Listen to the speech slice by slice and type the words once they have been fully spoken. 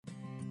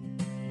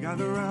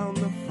Gather round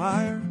the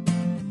fire,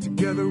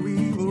 together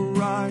we will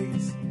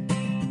rise.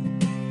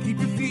 Keep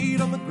your feet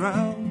on the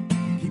ground,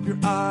 keep your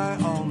eye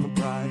on the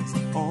prize.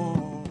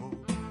 Oh.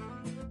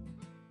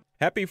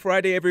 Happy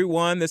Friday,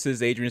 everyone. This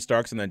is Adrian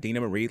Starks on the Dena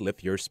Marie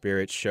Lift Your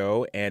Spirit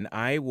show, and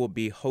I will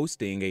be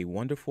hosting a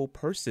wonderful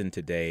person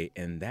today,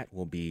 and that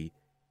will be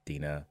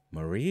Dena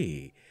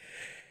Marie.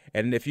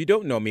 And if you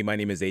don't know me, my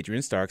name is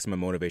Adrian Starks. I'm a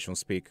motivational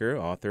speaker,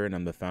 author, and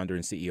I'm the founder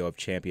and CEO of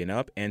Champion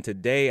Up. And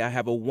today I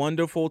have a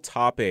wonderful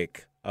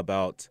topic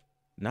about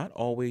not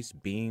always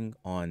being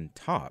on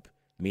top,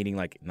 meaning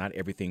like not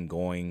everything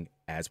going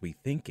as we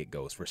think it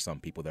goes for some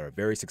people that are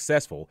very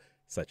successful,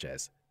 such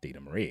as Dena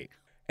Marie.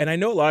 And I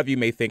know a lot of you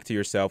may think to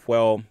yourself,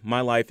 well,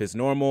 my life is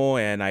normal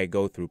and I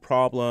go through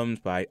problems,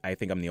 but I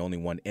think I'm the only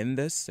one in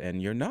this,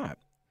 and you're not.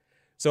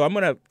 So I'm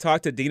going to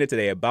talk to Dena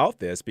today about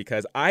this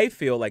because I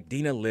feel like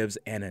Dena lives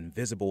an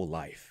invisible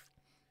life.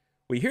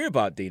 We hear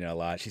about Dena a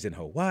lot. She's in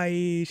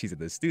Hawaii, she's in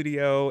the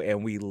studio,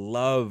 and we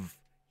love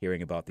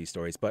hearing about these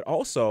stories. But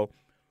also,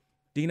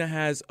 Dena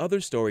has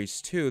other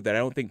stories, too, that I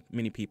don't think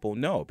many people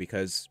know,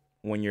 because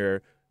when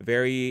you're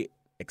very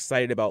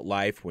excited about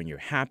life, when you're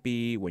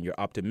happy, when you're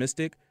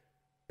optimistic,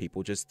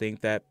 people just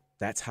think that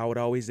that's how it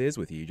always is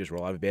with you. You just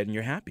roll out of bed and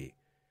you're happy.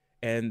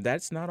 And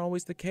that's not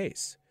always the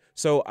case.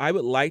 So I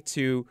would like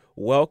to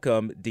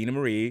welcome Dena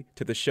Marie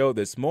to the show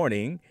this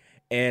morning,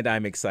 and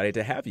I'm excited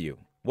to have you.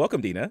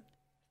 Welcome, Dena.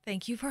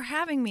 Thank you for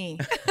having me.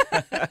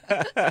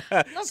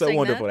 So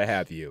wonderful to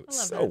have you.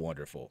 So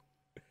wonderful.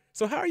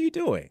 So how are you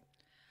doing?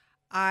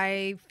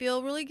 I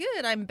feel really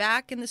good. I'm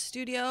back in the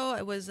studio.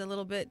 It was a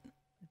little bit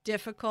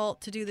difficult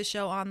to do the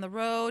show on the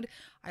road.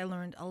 I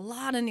learned a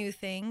lot of new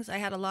things. I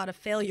had a lot of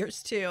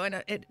failures too,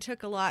 and it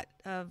took a lot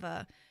of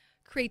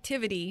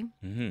creativity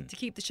to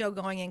keep the show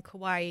going in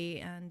Kauai.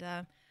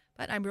 And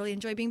but I really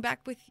enjoy being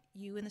back with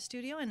you in the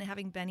studio and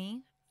having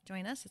Benny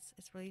join us.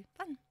 It's really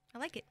fun. I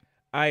like it.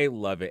 I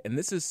love it. And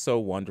this is so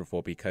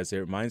wonderful because it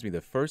reminds me the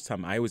first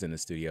time I was in the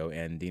studio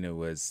and Dena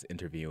was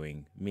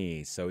interviewing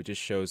me. So it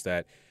just shows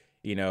that,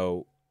 you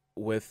know,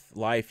 with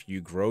life,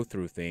 you grow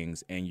through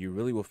things and you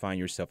really will find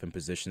yourself in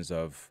positions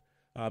of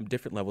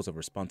different levels of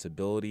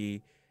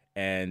responsibility,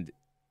 and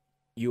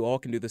you all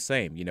can do the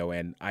same, you know.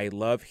 And I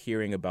love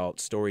hearing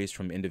about stories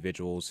from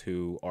individuals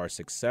who are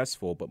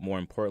successful, but more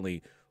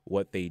importantly,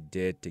 what they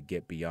did to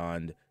get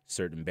beyond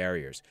certain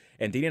barriers.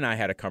 And Dena and I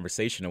had a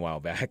conversation a while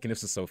back, and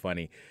this is so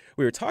funny.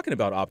 We were talking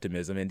about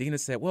optimism, and Dena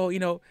said, well, you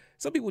know,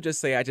 some people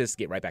just say, I just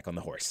get right back on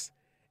the horse.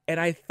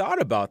 And I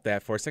thought about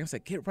that for a second. I was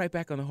like, get right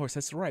back on the horse.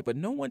 That's right. But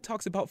no one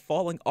talks about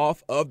falling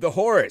off of the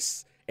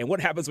horse and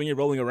what happens when you're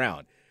rolling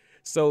around.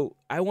 So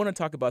I want to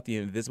talk about the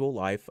invisible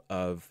life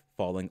of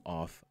falling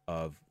off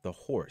of the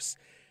horse.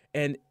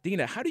 And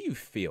Dena, how do you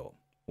feel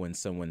when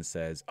someone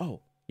says,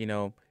 oh, you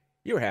know,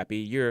 you're happy,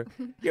 you're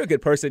a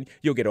good person,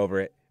 you'll get over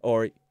it,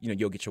 or, you know,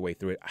 you'll get your way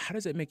through it? How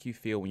does it make you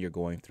feel when you're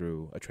going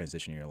through a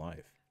transition in your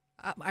life?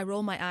 I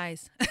roll my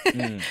eyes.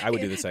 I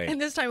would do the same.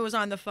 And this time it was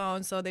on the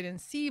phone, so they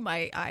didn't see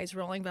my eyes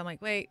rolling. But I'm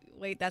like, wait,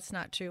 that's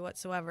not true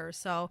whatsoever.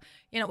 So,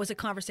 you know, it was a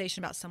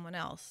conversation about someone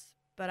else.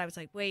 But I was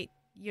like, wait,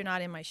 you're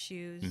not in my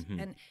shoes.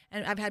 And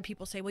I've had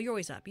people say, well, you're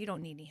always up. You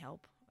don't need any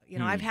help. You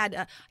know, I've had,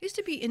 I used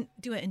to be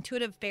doing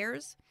intuitive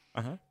fairs.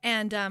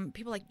 And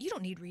people are like, you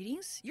don't need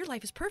readings. Your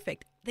life is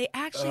perfect. They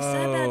actually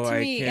said that to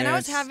me. And I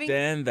was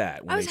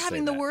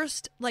having the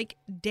worst like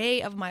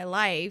day of my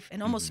life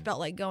and almost felt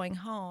like going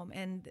home.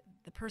 And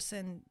the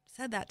person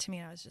said that to me,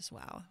 and I was just,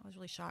 wow, I was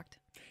really shocked.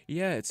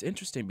 Yeah, it's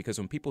interesting because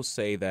when people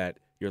say that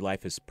your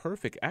life is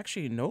perfect,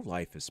 actually no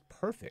life is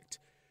perfect.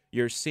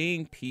 You're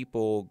seeing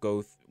people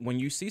when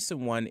you see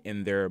someone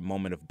in their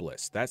moment of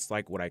bliss, that's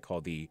like what I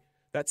call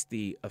that's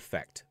the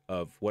effect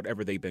of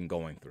whatever they've been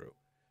going through.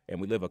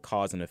 And we live a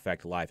cause and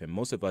effect life, and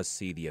most of us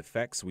see the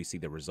effects, we see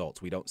the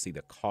results. We don't see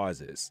the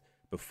causes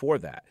before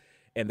that.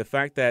 And the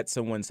fact that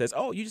someone says,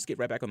 oh, you just get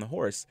right back on the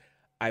horse,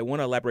 I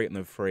want to elaborate on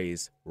the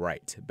phrase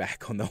right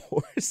back on the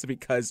horse,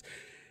 because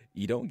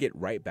you don't get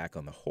right back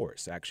on the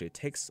horse. Actually, it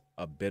takes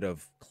a bit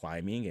of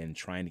climbing and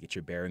trying to get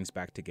your bearings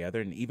back together.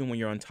 And even when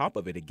you're on top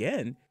of it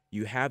again,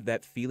 you have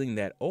that feeling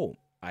that, oh,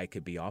 I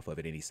could be off of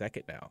it any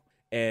second now.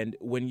 And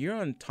when you're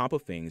on top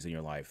of things in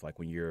your life, like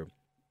when you're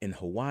in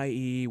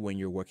Hawaii, when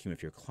you're working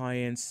with your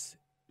clients,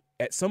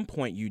 at some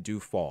point you do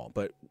fall.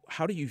 But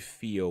how do you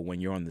feel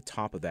when you're on the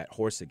top of that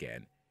horse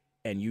again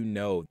and you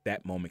know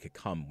that moment could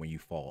come when you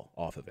fall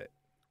off of it?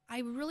 I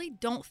really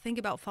don't think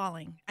about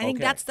falling. I think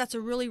that's a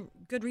really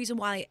good reason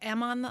why I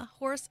am on the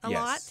horse a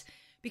lot,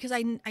 because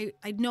I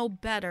know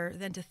better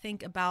than to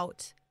think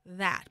about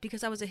that,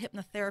 because I was a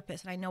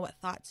hypnotherapist and I know what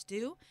thoughts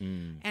do.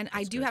 And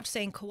I do have to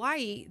say, in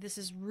Kauai, this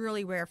is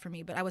really rare for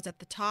me, but I was at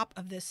the top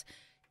of this.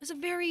 It was a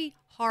very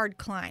hard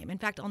climb. In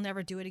fact, I'll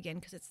never do it again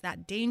because it's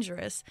that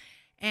dangerous.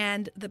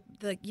 And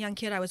the young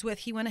kid I was with,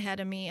 he went ahead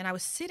of me, and I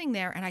was sitting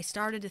there and I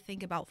started to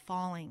think about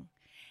falling.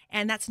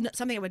 And that's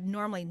something I would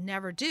normally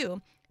never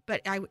do.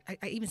 But I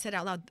even said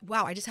out loud,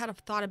 wow, I just had a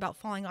thought about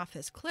falling off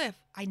this cliff.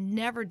 I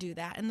never do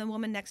that. And the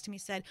woman next to me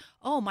said,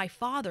 oh, my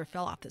father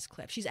fell off this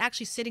cliff. She's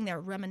actually sitting there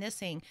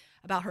reminiscing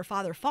about her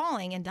father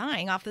falling and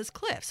dying off this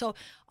cliff. So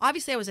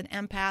obviously I was an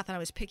empath and I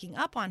was picking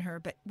up on her.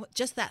 But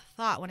just that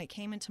thought, when it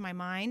came into my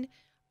mind,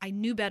 I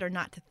knew better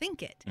not to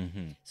think it.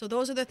 So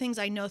those are the things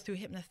I know through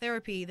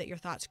hypnotherapy that your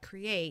thoughts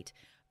create.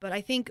 But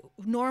I think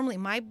normally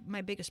my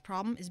biggest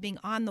problem is being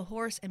on the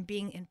horse and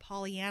being in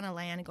Pollyanna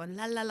land and going,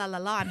 la, la, la, la,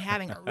 la. I'm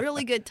having a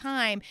really good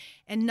time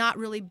and not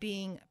really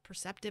being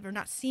perceptive or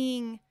not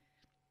seeing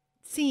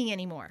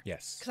anymore.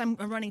 Yes. Because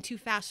I'm running too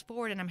fast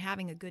forward and I'm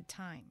having a good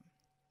time.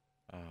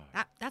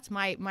 That's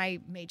my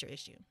major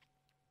issue.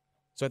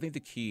 So I think the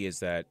key is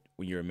that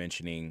when you're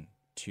mentioning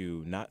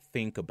to not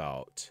think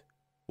about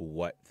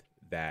what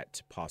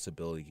that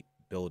possibility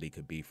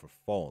could be for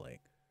falling.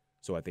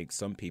 So I think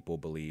some people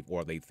believe,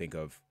 or they think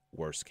of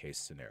worst case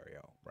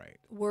scenario, right?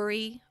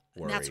 Worry.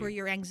 And that's where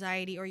your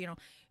anxiety, or,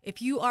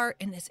 if you are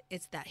in this,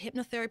 it's that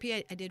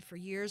hypnotherapy I did for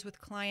years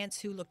with clients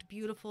who looked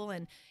beautiful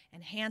and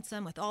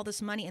handsome with all this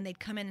money, and they'd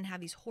come in and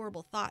have these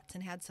horrible thoughts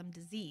and had some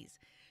disease.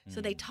 So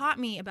they taught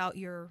me about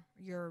your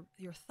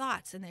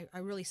thoughts, and I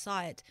really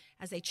saw it.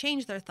 As they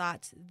changed their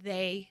thoughts,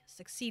 they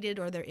succeeded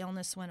or their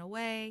illness went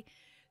away.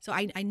 So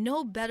I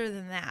know better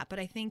than that, but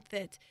I think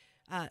that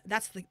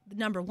that's the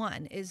number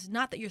one, is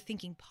not that you're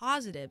thinking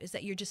positive, is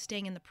that you're just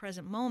staying in the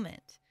present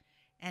moment.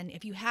 And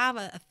if you have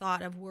a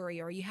thought of worry,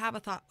 or you have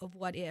a thought of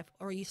what if,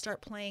 or you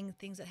start playing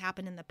things that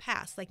happened in the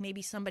past, like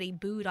maybe somebody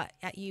booed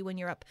at you when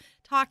you're up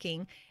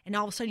talking, and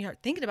all of a sudden you start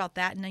thinking about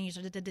that, and then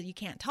you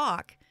can't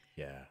talk.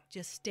 Yeah.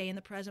 Just stay in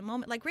the present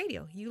moment. Like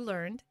radio, you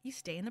learned you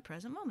stay in the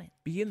present moment.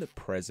 Be in the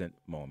present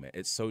moment.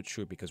 It's so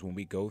true, because when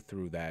we go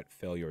through that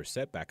failure or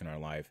setback in our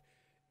life,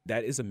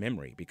 that is a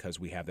memory, because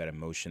we have that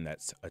emotion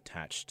that's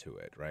attached to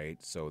it,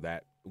 right? So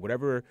that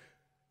whatever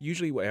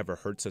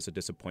hurts us or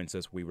disappoints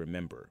us, we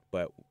remember,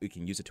 but we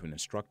can use it to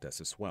instruct us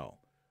as well.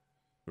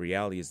 The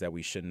reality is that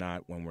we should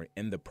not, when we're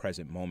in the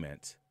present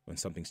moment, when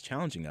something's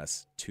challenging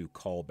us, to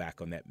call back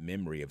on that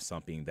memory of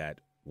something that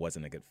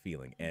wasn't a good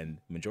feeling. And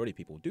majority of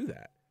people do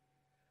that.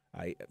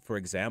 For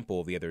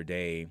example, the other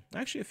day,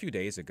 actually a few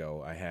days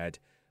ago, I had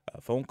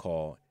a phone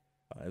call.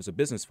 It was a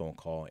business phone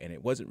call, and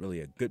it wasn't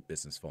really a good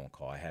business phone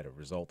call. I had a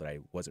result that I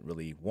wasn't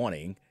really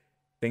wanting.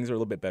 Things are a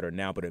little bit better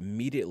now, but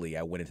immediately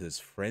I went into this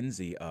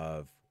frenzy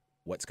of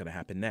what's going to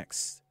happen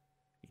next.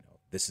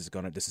 This is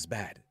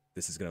bad.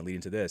 This is going to lead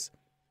into this.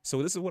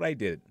 So this is what I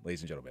did,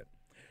 ladies and gentlemen.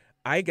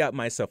 I got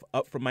myself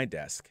up from my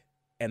desk,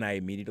 and I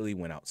immediately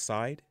went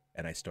outside,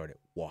 and I started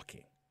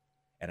walking.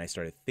 And I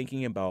started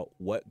thinking about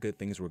what good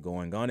things were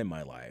going on in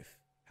my life,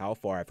 how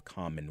far I've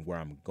come and where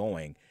I'm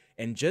going.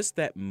 And just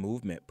that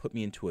movement put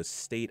me into a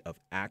state of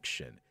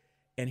action.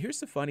 And here's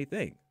the funny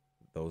thing.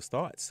 Those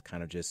thoughts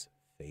kind of just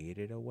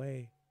faded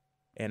away.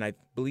 And I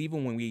believe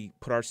when we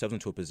put ourselves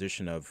into a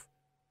position of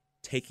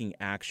taking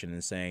action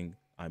and saying,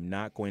 I'm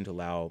not going to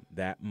allow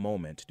that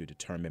moment to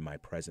determine my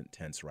present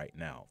tense right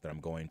now, that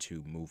I'm going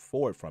to move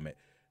forward from it.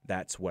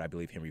 That's what I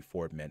believe Henry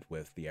Ford meant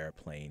with the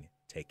airplane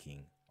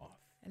taking off.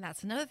 And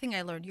that's another thing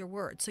I learned, your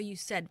words. So you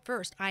said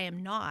first, I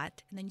am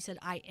not, and then you said,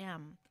 I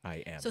am. I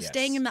am, So yes.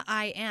 staying in the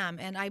I am,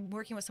 and I'm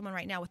working with someone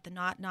right now with the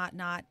not.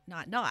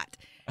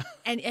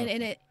 And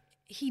it,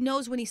 he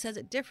knows when he says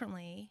it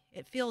differently,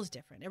 it feels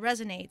different. It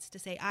resonates to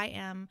say, I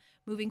am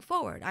moving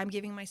forward. I'm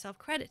giving myself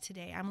credit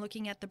today. I'm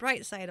looking at the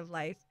bright side of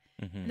life.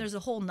 Mm-hmm. And there's a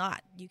whole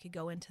not. You could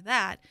go into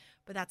that.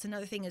 But that's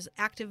another thing, is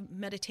active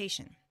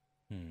meditation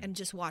and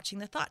just watching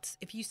the thoughts.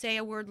 If you say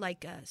a word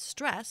like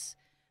stress,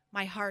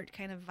 my heart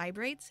kind of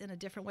vibrates in a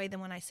different way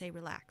than when I say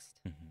relaxed.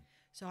 Mm-hmm.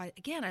 So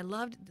I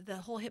loved the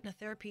whole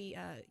hypnotherapy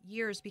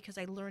years, because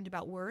I learned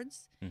about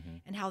words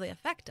and how they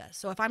affect us.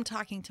 So if I'm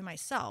talking to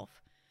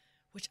myself,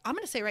 which I'm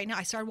going to say right now,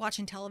 I started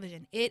watching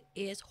television. It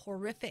is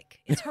horrific.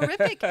 It's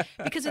horrific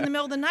because in the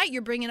middle of the night,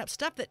 you're bringing up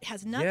stuff that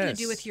has nothing to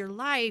do with your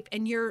life,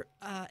 and you're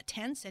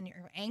tense and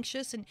you're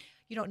anxious and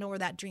you don't know where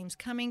that dream's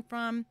coming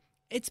from.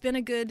 It's been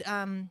a good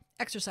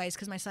exercise,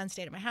 because my son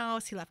stayed at my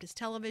house. He left his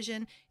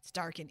television. It's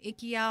dark and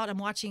icky out. I'm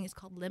watching. It's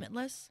called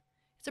Limitless.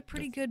 It's a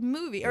pretty good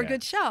movie or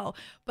good show,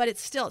 but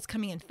it's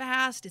coming in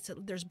fast.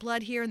 There's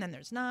blood here and then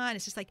there's not.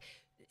 It's just like,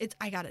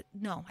 I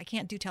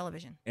can't do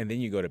television. And then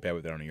you go to bed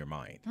with it on your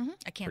mind. Mm-hmm.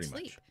 I can't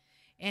sleep.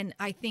 And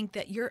I think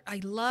that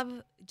I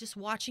love just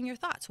watching your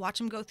thoughts. Watch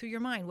them go through your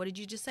mind. What did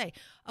you just say?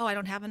 Oh, I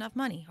don't have enough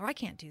money, or I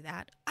can't do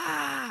that.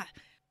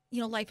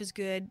 Life is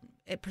good.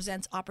 It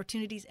presents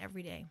opportunities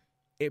every day.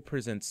 It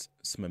presents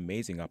some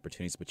amazing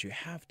opportunities, but you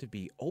have to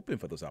be open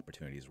for those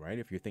opportunities, right?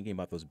 If you're thinking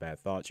about those bad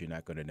thoughts, you're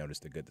not going to notice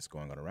the good that's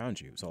going on around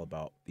you. It's all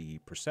about the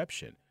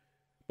perception.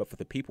 But for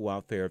the people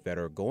out there that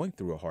are going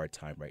through a hard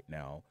time right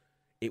now,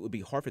 it would be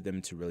hard for them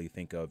to really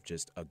think of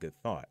just a good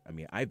thought. I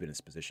mean, I've been in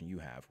this position you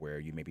have, where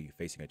you may be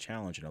facing a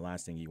challenge, and the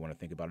last thing you want to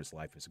think about is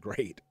life is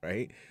great,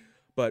 right?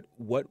 But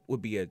what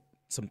would be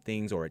some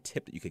things or a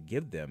tip that you could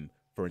give them?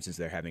 For instance,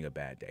 they're having a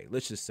bad day.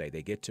 Let's just say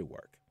they get to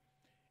work,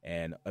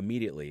 and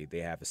immediately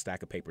they have a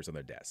stack of papers on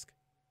their desk,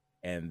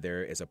 and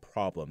there is a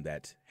problem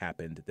that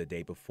happened the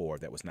day before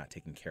that was not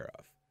taken care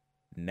of.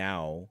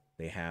 now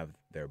they have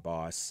their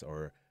boss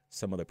or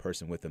some other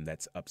person with them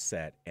that's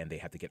upset, and they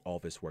have to get all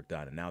this work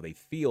done. And now they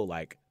feel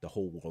like the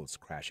whole world's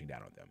crashing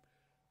down on them.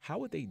 How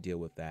would they deal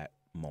with that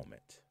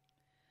moment?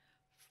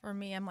 For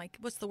me, I'm like,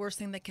 what's the worst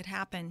thing that could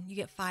happen? You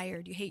get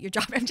fired. You hate your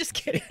job. I'm just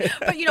kidding.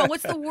 But,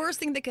 what's the worst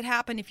thing that could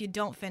happen if you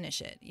don't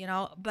finish it?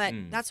 But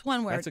that's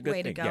one way to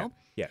go. Yeah.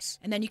 Yes.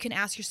 And then you can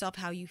ask yourself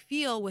how you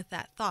feel with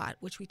that thought,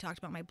 which we talked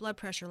about my blood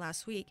pressure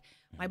last week.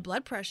 My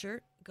blood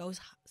pressure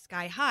goes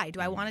sky high. Do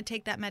I want to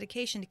take that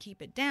medication to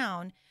keep it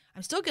down?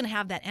 I'm still going to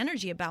have that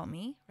energy about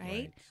me,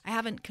 right? I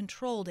haven't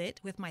controlled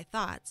it with my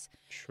thoughts.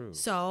 True.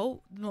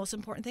 So the most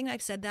important thing,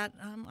 I've said that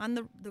on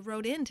the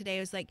road in today,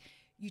 was like,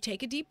 you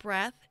take a deep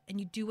breath and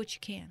you do what you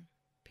can,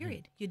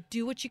 period. You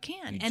do what you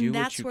can. And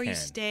that's where you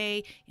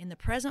stay in the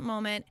present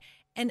moment.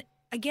 And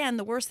again,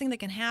 the worst thing that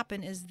can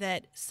happen is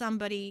that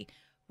somebody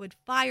would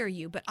fire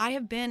you. But I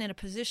have been in a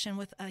position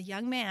with a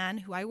young man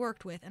who I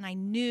worked with, and I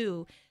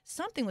knew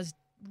something was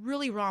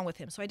really wrong with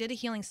him. So I did a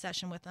healing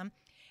session with him.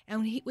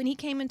 And when he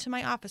came into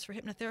my office for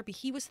hypnotherapy,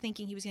 he was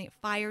thinking he was going to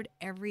get fired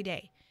every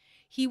day.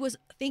 He was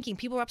thinking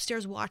people were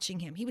upstairs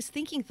watching him. He was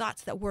thinking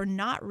thoughts that were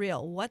not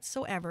real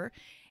whatsoever.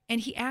 And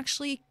he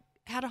actually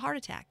had a heart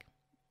attack.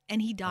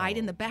 And he died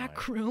in the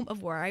back room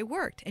of where I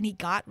worked. And he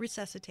got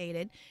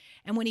resuscitated.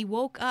 And when he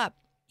woke up,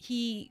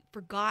 he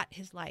forgot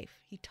his life.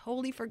 He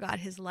totally forgot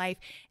his life.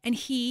 And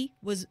he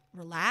was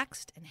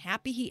relaxed and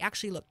happy. He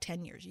actually looked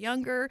 10 years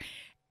younger.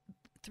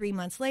 3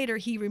 months later,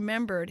 he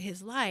remembered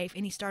his life,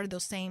 and he started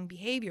those same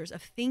behaviors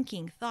of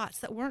thinking thoughts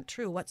that weren't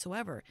true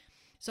whatsoever.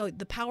 So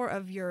the power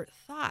of your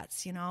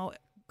thoughts,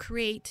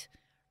 create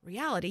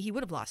reality. He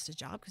would have lost his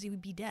job because he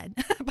would be dead.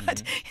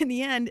 But in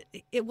the end,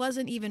 it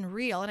wasn't even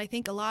real. And I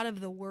think a lot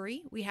of the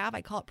worry we have,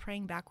 I call it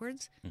praying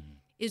backwards,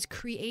 is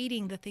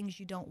creating the things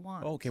you don't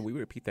want. Oh, can we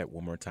repeat that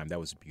one more time? That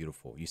was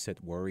beautiful. You said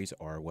worries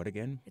are what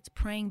again? It's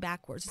praying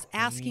backwards. It's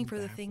asking for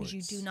the things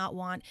you do not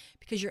want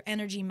because your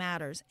energy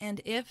matters.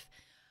 And if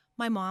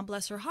my mom,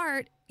 bless her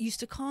heart, used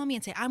to call me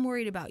and say, I'm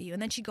worried about you.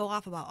 And then she'd go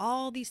off about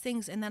all these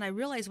things. And then I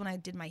realized when I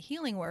did my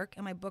healing work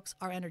and my books,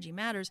 Our Energy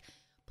Matters,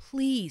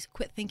 please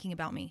quit thinking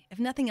about me. If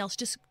nothing else,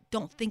 just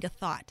don't think a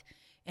thought.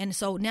 And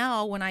so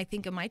now when I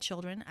think of my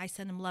children, I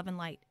send them love and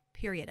light,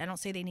 period. I don't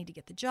say they need to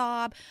get the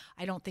job.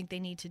 I don't think they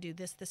need to do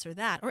this, this, or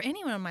that, or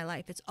anyone in my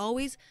life. It's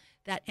always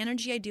that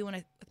energy I do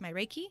with my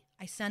Reiki.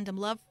 I send them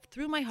love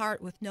through my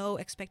heart with no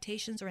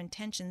expectations or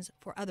intentions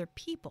for other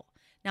people.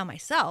 Now,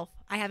 myself,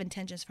 I have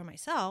intentions for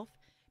myself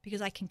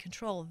because I can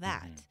control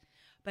that.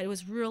 But it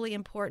was really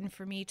important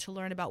for me to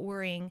learn about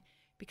worrying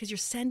because you're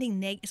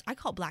sending I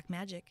call it black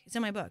magic. It's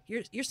in my book.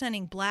 You're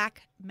sending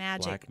black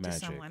magic to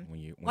someone.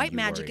 When White you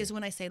magic worry. is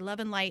when I say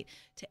love and light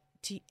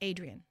to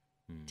Adrian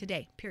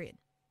today, period.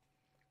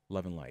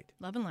 Love and light.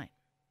 Love and light.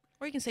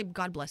 Or you can say,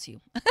 God bless you.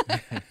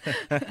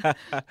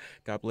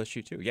 God bless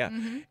you too. Yeah.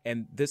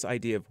 And this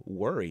idea of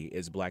worry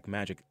is black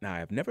magic. Now,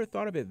 I've never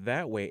thought of it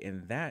that way.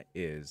 And that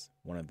is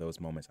one of those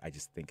moments I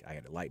just think I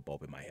had a light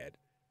bulb in my head.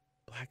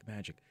 Black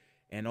magic.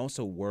 And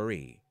also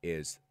worry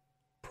is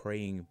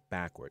praying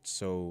backwards.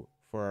 So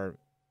for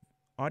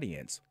our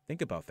audience,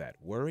 think about that.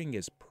 Worrying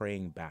is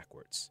praying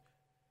backwards.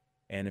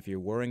 And if you're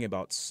worrying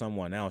about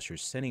someone else, you're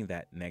sending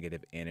that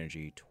negative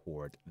energy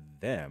toward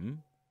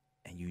them.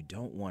 And you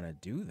don't want to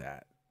do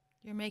that.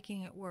 You're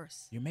making it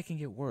worse. You're making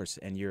it worse,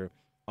 and you're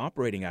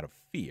operating out of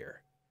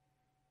fear.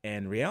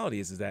 And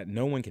reality is that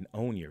no one can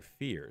own your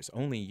fears.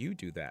 Only you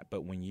do that.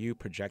 But when you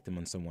project them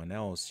on someone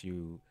else,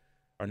 you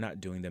are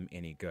not doing them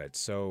any good.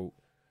 So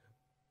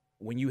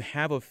when you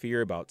have a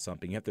fear about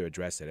something, you have to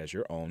address it as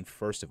your own,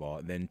 first of all.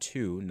 And then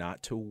two,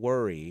 not to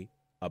worry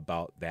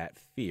about that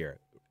fear.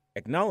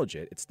 Acknowledge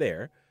it. It's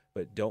there.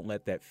 But don't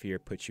let that fear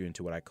put you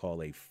into what I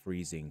call a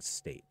freezing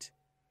state,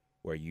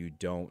 where you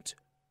don't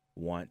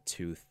want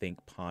to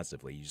think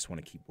positively. You just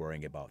want to keep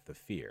worrying about the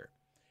fear.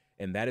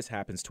 And that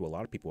happens to a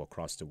lot of people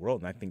across the world.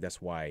 And I think that's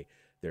why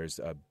there's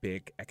a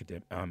big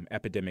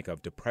epidemic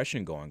of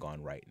depression going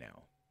on right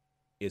now,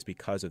 is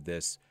because of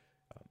this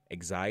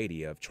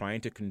anxiety of trying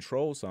to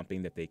control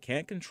something that they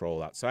can't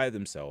control outside of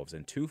themselves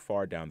and too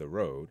far down the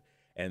road.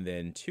 And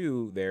then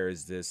two,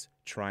 there's this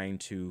trying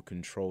to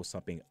control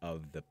something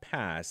of the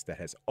past that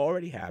has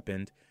already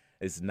happened,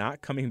 is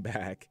not coming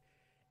back,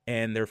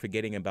 and they're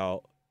forgetting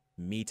about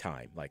me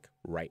time, like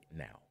right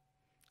now.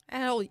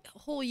 A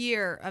whole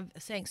year of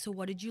saying, so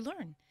what did you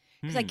learn?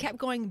 Because I kept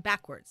going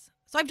backwards.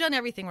 So I've done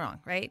everything wrong,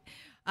 right?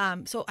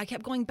 So I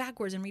kept going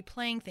backwards and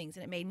replaying things,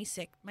 and it made me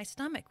sick. My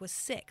stomach was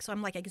sick. So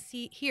I'm like, I can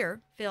see here,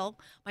 Phil,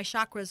 my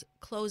chakra's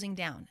closing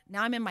down.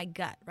 Now I'm in my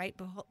gut, right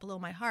below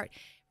my heart.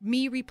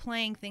 Me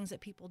replaying things that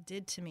people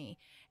did to me.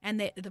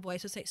 And the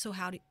voice would say, so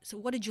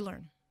what did you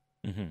learn?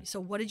 So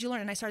what did you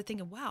learn? And I started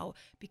thinking, wow,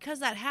 because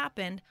that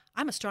happened,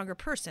 I'm a stronger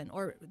person,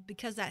 or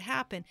because that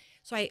happened.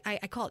 So I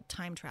call it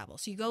time travel.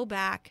 So you go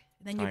back,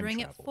 and then you bring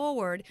it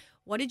forward.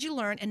 What did you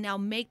learn? And now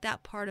make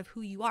that part of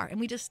who you are. And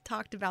we just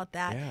talked about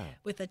that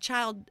with a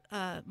child,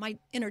 my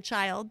inner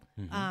child,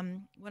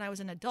 when I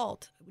was an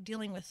adult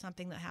dealing with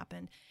something that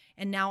happened.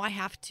 And now I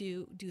have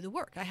to do the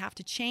work. I have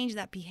to change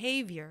that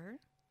behavior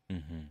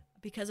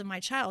because of my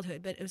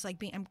childhood, but it was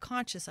like I'm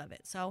conscious of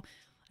it. So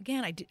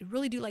again, I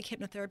really do like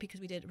hypnotherapy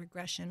because we did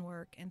regression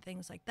work and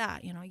things like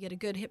that. You know, you get a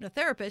good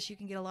hypnotherapist, you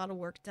can get a lot of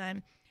work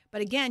done.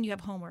 But again, you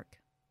have homework.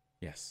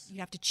 Yes. You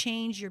have to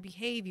change your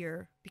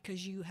behavior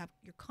because you're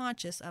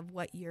conscious of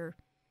what you're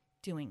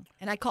doing.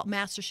 And I call it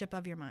mastership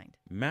of your mind.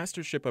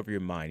 Mastership of your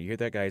mind. You hear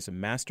that, guys?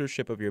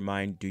 Mastership of your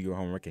mind. Do your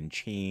homework and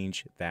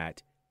change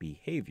that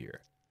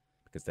behavior,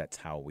 because that's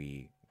how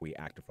we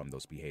act from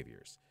those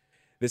behaviors.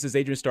 This is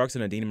Adrian Starks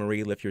and Dena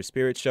Marie Lift Your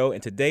Spirit show.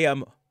 And today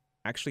I'm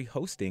actually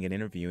hosting and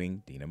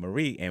interviewing Dena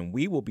Marie. And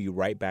we will be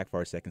right back for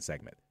our second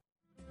segment.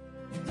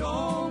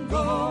 Don't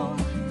go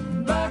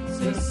back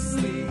to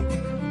sleep.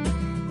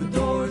 The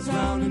door's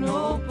round and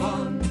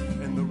open,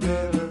 and the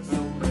river's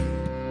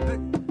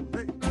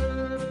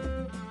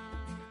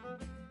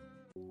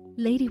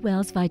Lady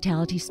Wells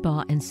Vitality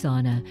Spa and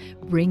Sauna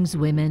brings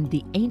women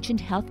the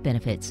ancient health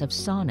benefits of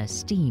sauna,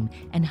 steam,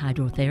 and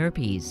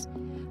hydrotherapies.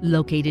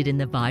 Located in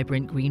the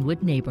vibrant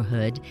Greenwood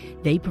neighborhood,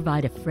 they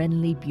provide a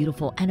friendly,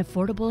 beautiful, and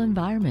affordable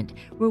environment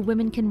where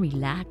women can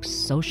relax,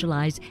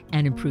 socialize,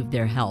 and improve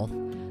their health.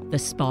 The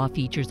spa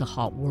features a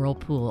hot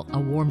whirlpool, a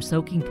warm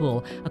soaking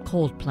pool, a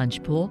cold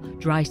plunge pool,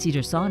 dry cedar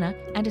sauna,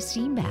 and a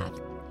steam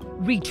bath.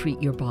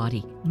 Retreat your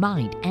body,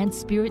 mind, and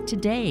spirit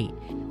today.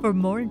 For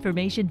more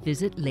information,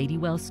 visit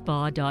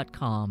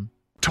ladywellspa.com.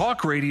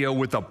 Talk radio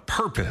with a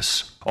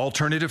purpose.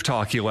 Alternative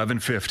Talk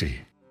 1150.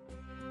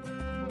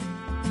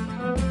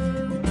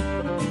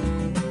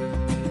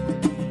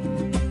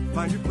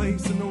 Find your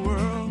place in the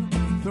world.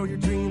 Throw your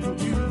dreams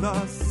into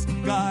the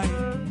sky.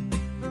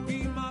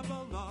 Be my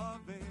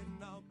beloved,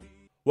 I'll be.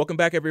 Welcome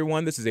back,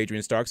 everyone. This is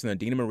Adrian Starks and the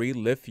Dena Marie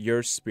Lift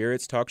Your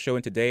Spirits talk show.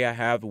 And today I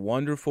have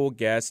wonderful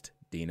guest,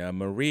 Dena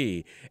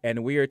Marie.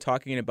 And we are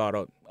talking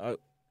about a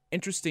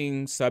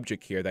interesting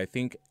subject here that I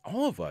think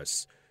all of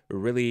us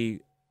really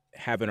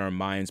have in our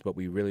minds, but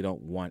we really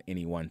don't want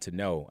anyone to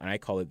know. And I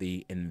call it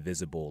the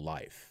invisible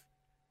life.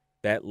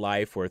 That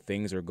life where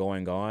things are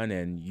going on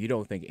and you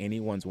don't think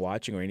anyone's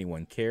watching or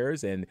anyone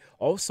cares. And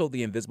also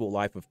the invisible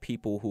life of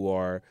people who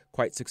are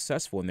quite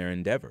successful in their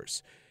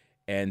endeavors.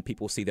 And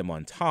people see them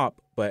on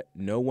top, but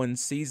no one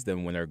sees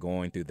them when they're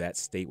going through that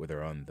state where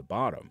they're on the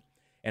bottom.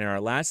 And in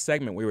our last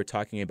segment, we were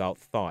talking about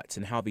thoughts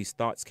and how these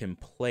thoughts can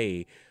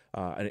play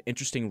an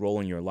interesting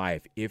role in your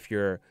life if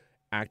you're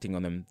acting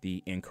on them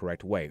the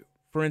incorrect way.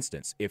 For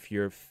instance, if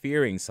you're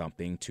fearing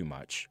something too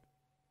much,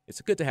 it's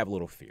good to have a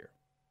little fear.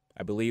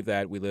 I believe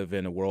that we live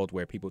in a world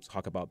where people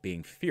talk about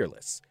being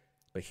fearless.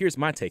 But here's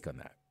my take on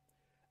that.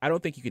 I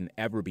don't think you can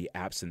ever be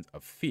absent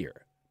of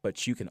fear,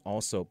 but you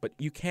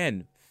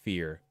can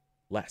fear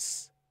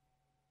less.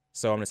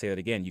 So I'm going to say that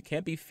again. You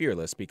can't be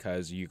fearless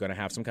because you're going to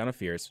have some kind of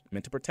fear. It's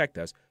meant to protect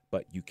us,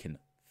 but you can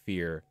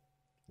fear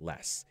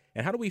less.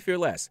 And how do we fear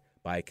less?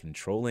 By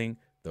controlling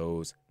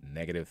those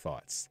negative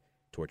thoughts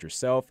toward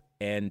yourself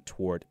and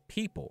toward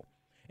people.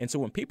 And so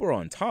when people are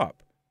on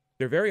top,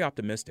 they're very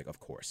optimistic, of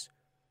course.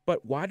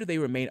 But why do they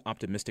remain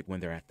optimistic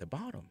when they're at the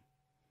bottom?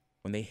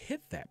 When they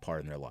hit that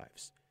part in their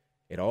lives?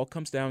 It all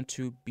comes down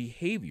to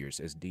behaviors,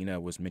 as Dena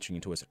was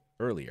mentioning to us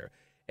earlier.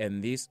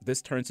 And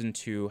this turns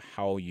into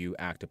how you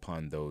act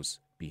upon those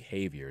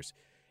behaviors.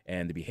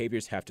 And the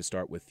behaviors have to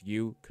start with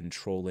you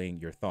controlling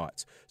your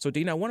thoughts. So,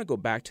 Dena, I want to go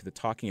back to the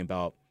talking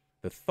about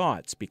the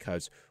thoughts,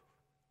 because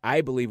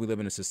I believe we live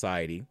in a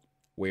society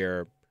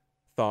where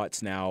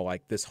thoughts now,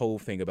 like this whole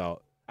thing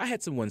about, I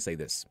had someone say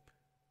this,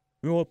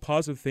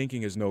 positive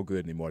thinking is no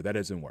good anymore. That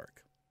doesn't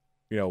work.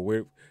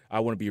 I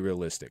want to be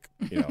realistic,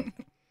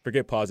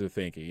 forget positive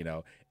thinking,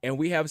 and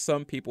we have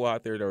some people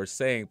out there that are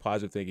saying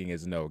positive thinking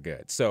is no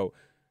good. So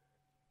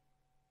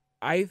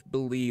I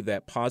believe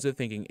that positive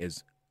thinking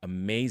is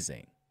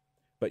amazing,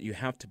 but you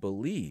have to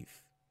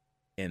believe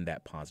in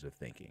that positive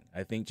thinking.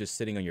 I think just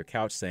sitting on your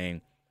couch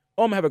saying,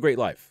 I'm going to have a great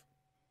life,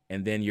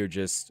 and then you're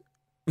just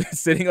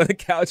sitting on the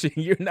couch and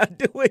you're not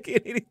doing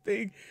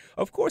anything,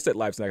 of course that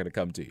life's not going to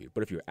come to you.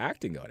 But if you're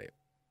acting on it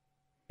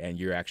and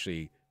you're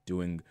actually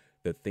doing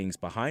the things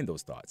behind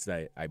those thoughts,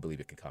 I believe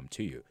it can come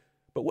to you.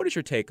 But what is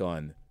your take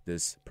on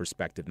this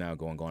perspective now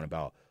going on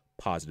about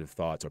positive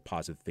thoughts or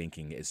positive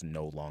thinking is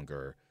no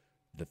longer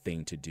the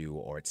thing to do,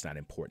 or it's not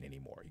important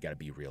anymore? You got to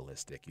be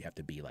realistic. You have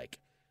to be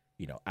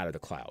out of the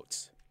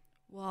clouds.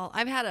 Well,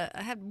 I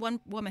had one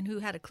woman who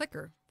had a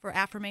clicker for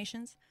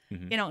affirmations,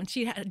 and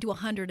she had to do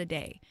 100 a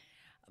day,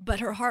 but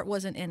her heart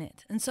wasn't in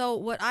it. And so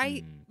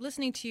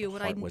listening to you,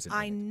 what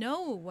I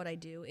know what I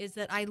do is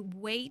that I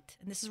wait,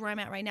 and this is where I'm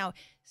at right now,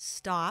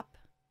 stop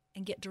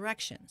and get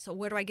direction. So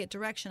where do I get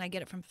direction? I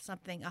get it from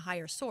a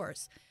higher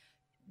source.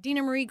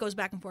 Dena Marie goes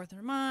back and forth in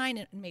her mind,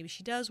 and maybe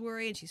she does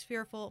worry and she's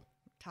fearful.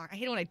 I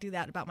hate when I do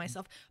that about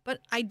myself, but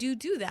I do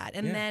that.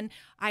 And then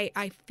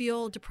I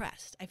feel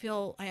depressed. I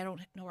feel I don't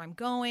know where I'm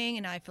going,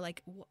 and I feel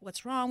like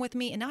what's wrong with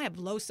me? And now I have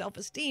low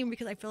self-esteem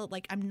because I feel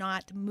like I'm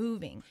not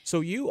moving.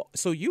 So you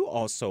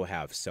also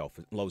have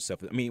low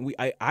self. I mean,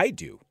 I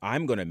do.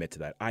 I'm going to admit to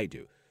that. I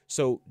do.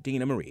 So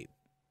Dena Marie,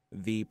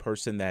 the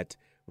person that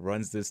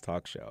runs this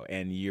talk show,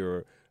 and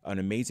you're an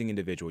amazing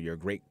individual. You're a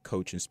great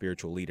coach and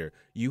spiritual leader.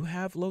 You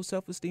have low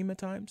self-esteem at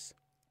times?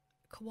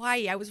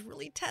 Kauai. I was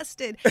really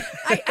tested.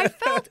 I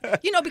felt,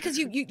 because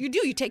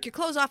you take your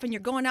clothes off and you're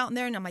going out in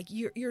there, and I'm like,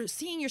 you're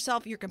seeing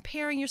yourself, you're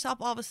comparing yourself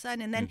all of a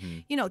sudden, and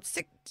then,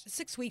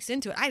 6 weeks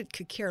into it, I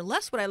could care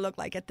less what I look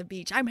like at the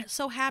beach. I'm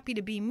so happy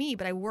to be me,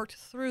 but I worked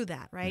through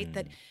that, right?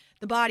 That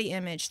the body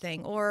image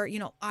thing, or,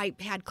 I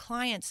had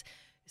clients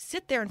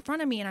sit there in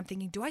front of me and I'm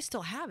thinking, do I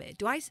still have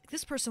it?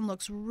 This person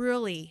looks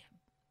really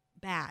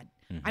bad.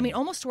 I mean,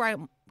 almost where I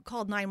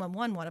called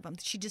 911, one of them.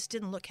 She just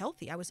didn't look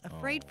healthy. I was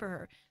afraid for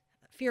her,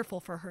 fearful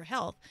for her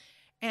health.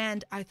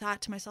 And I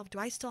thought to myself, do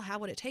I still have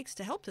what it takes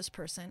to help this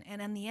person?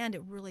 And in the end,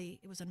 it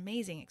was an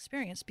amazing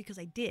experience because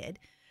I did.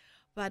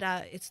 But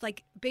it's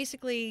like,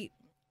 basically,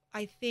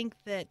 I think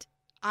that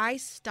I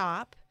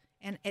stop,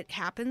 and it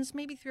happens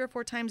maybe 3 or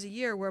 4 times a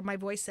year where my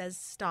voice says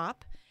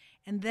stop.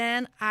 And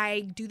then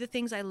I do the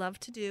things I love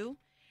to do.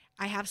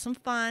 I have some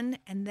fun,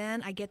 and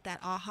then I get that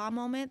aha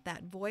moment,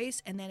 that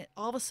voice, and then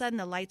all of a sudden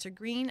the lights are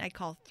green. I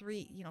call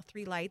 3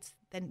 lights.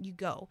 Then you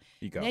go.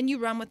 Then you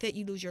run with it.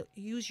 You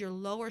use your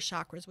lower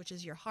chakras, which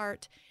is your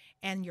heart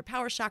and your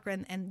power chakra,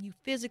 and you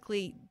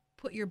physically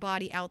put your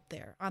body out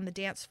there on the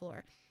dance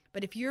floor.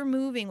 But if you're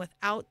moving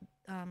without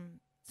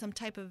some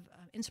type of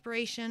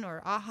inspiration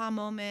or aha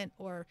moment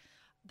or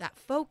that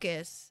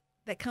focus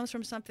that comes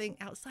from something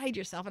outside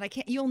yourself,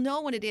 and you'll know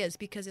what it is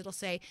because it'll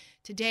say,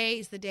 today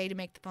is the day to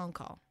make the phone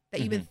call that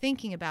you've been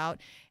thinking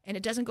about, and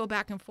it doesn't go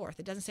back and forth.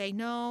 It doesn't say,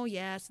 no,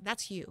 yes,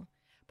 that's you.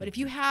 But if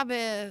you have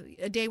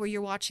a day where you're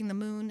watching the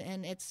moon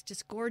and it's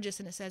just gorgeous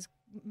and it says,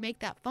 make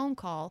that phone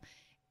call,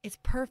 it's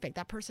perfect.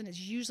 That person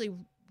is usually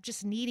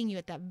just needing you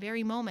at that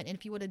very moment. And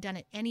if you would have done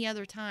it any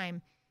other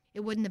time,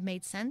 it wouldn't have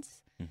made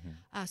sense.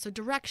 So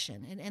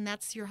direction, and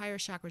that's your higher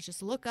chakras.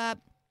 Just look up,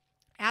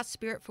 ask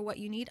spirit for what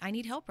you need. I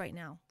need help right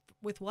now.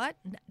 With what?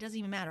 It doesn't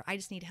even matter. I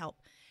just need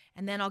help.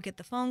 And then I'll get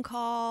the phone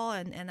call,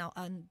 and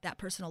that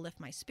person will lift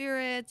my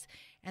spirits,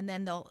 and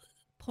then they'll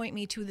point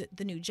me to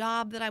the new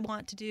job that I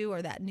want to do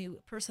or that new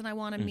person I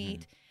want to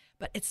meet.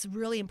 But it's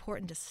really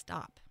important to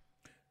stop.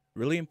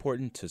 Really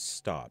important to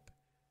stop.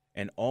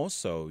 And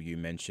also, you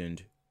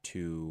mentioned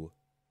to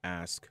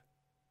ask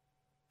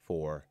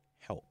for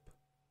help.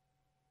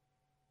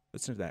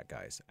 Listen to that,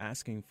 guys.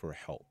 Asking for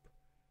help.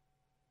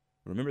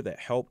 Remember that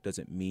help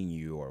doesn't mean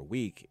you are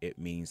weak. It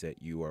means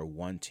that you are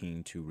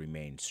wanting to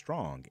remain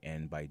strong.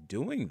 And by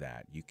doing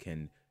that, you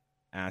can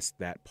ask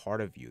that part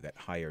of you, that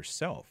higher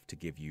self, to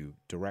give you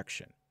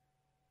direction.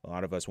 A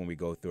lot of us, when we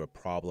go through a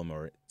problem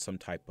or some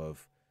type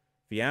of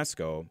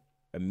fiasco,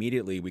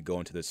 immediately we go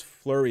into this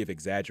flurry of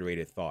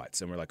exaggerated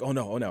thoughts. And we're like, oh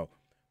no.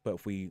 But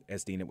if we,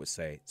 as Dena would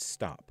say,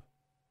 stop,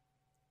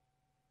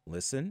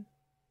 listen,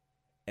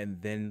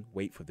 and then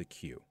wait for the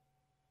cue.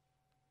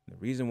 The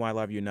reason why a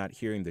lot of you are not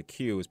hearing the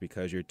cue is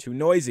because you're too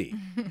noisy.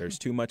 There's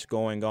too much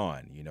going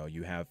on.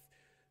 You have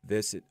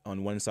this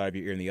on one side of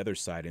your ear and the other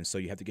side, and so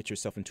you have to get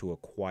yourself into a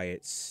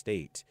quiet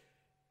state.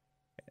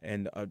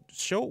 And a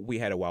show we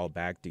had a while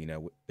back, Dena,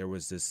 there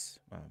was this,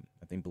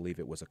 believe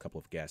it was a couple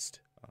of guests,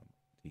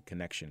 the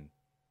Connection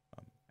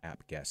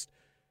app guest.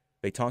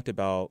 They talked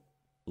about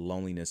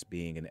loneliness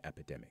being an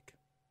epidemic.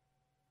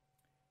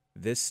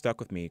 This stuck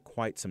with me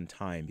quite some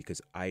time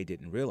because I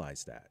didn't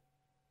realize that.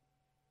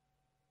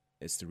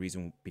 It's the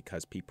reason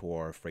because people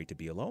are afraid to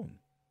be alone.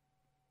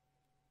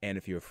 And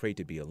if you're afraid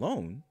to be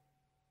alone,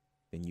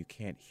 then you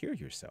can't hear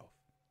yourself.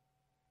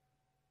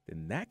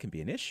 Then that can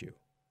be an issue.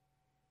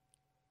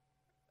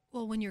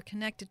 Well, when you're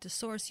connected to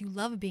Source, you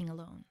love being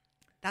alone.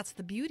 That's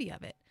the beauty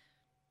of it.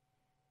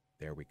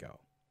 There we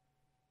go.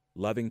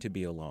 Loving to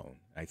be alone.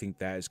 I think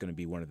that is going to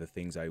be one of the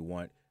things I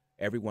want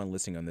everyone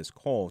listening on this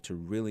call to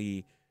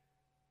really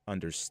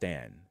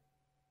understand,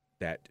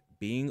 that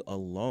being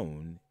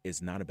alone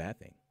is not a bad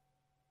thing.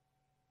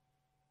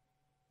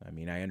 I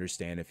mean, I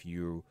understand if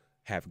you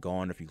have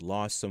gone, if you've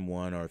lost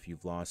someone, or if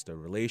you've lost a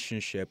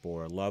relationship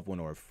or a loved one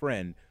or a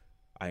friend,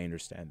 I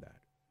understand that.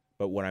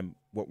 But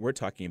what we're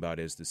talking about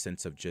is the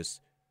sense of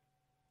just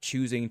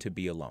choosing to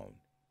be alone.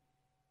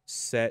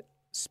 Set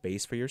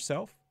space for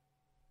yourself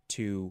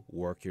to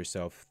work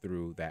yourself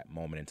through that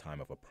moment in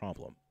time of a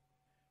problem.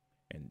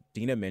 And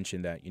Dena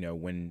mentioned that,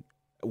 one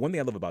thing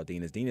I love about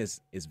Dena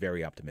is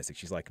very optimistic.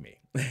 She's like me.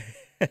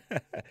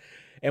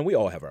 And we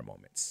all have our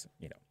moments,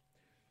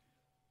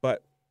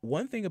 But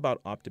one thing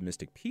about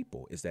optimistic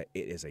people is that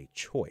it is a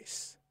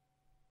choice.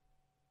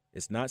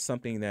 It's not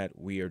something that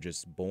we are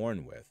just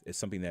born with. It's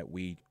something that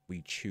we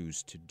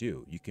choose to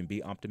do. You can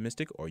be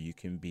optimistic or you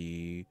can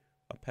be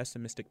a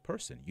pessimistic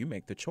person. You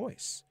make the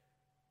choice.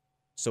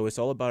 So it's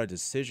all about a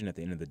decision at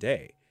the end of the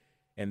day.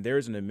 And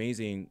there's an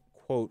amazing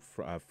quote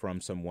from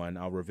someone.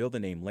 I'll reveal the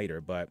name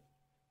later, but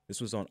this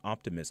was on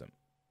optimism.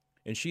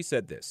 And she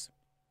said this: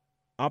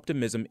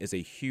 optimism is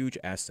a huge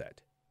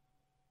asset.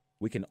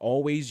 We can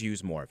always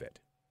use more of it.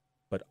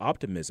 But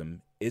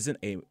optimism isn't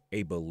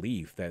a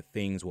belief that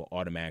things will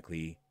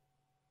automatically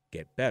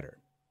get better.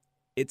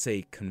 It's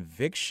a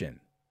conviction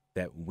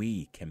that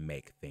we can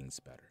make things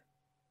better.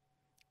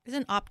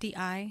 Isn't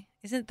opti-eye?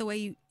 Isn't it the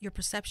way your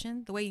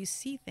perception, the way you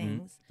see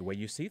things? The way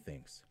you see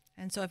things.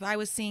 And so if I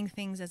was seeing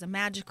things as a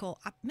magical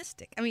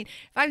optimistic, I mean,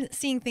 if I'm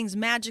seeing things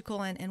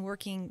magical and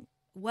working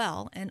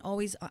well and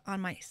always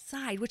on my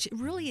side, which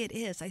really it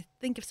is. I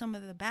think if some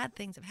of the bad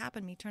things have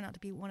happened to me turn out to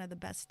be one of the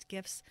best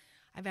gifts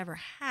I've ever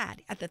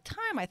had. At the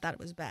time, I thought it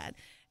was bad.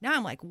 Now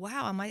I'm like,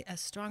 wow, am I a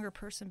stronger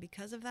person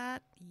because of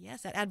that?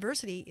 Yes, that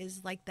adversity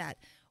is like that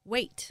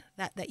weight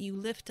that you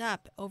lift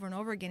up over and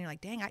over again. You're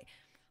like, dang, I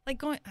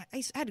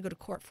had to go to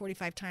court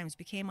 45 times,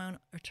 became my own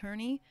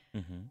attorney.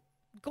 Mm-hmm.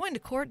 Going to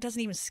court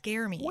doesn't even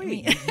scare me.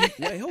 Wait,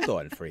 hold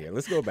on for you.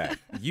 Let's go back.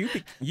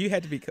 You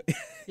had to be.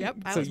 Yep.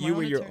 So you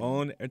were your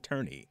own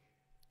attorney.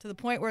 To the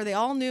point where they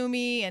all knew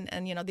me,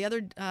 and the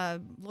other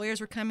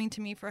lawyers were coming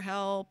to me for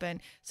help,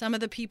 and some of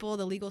the people,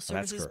 the legal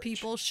services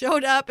people,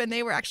 showed up, and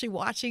they were actually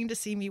watching to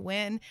see me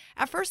win.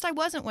 At first, I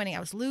wasn't winning.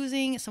 I was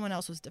losing. Someone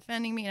else was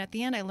defending me, and at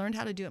the end, I learned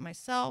how to do it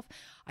myself.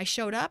 I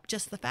showed up,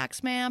 just the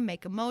facts, ma'am,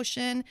 make a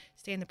motion,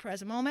 stay in the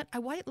present moment. I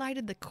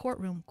white-lighted the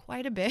courtroom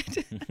quite a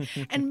bit,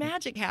 and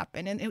magic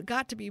happened, and it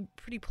got to be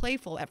pretty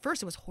playful. At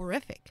first, it was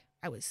horrific.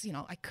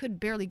 I could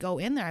barely go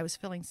in there. I was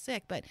feeling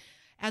sick, but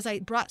as I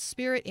brought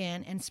spirit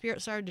in and spirit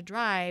started to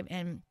drive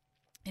and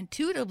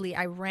intuitively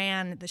I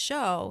ran the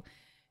show,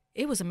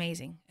 it was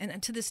amazing.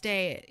 And to this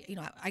day,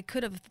 I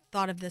could have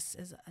thought of this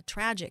as a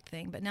tragic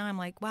thing, but now I'm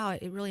like, wow,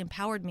 it really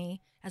empowered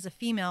me as a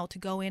female to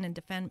go in and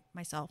defend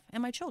myself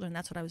and my children.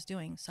 That's what I was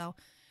doing. So,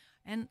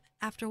 and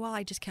after a while,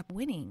 I just kept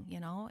winning,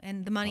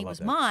 and the money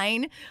was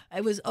mine.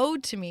 It was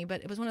owed to me,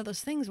 but it was one of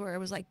those things where it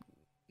was like,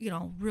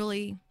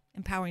 really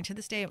empowering. To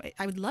this day,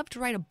 I would love to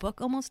write a book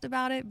almost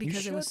about it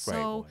because it was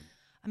so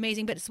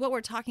amazing. But it's what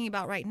we're talking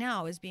about right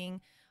now is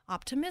being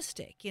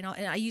optimistic, and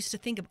I used to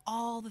think of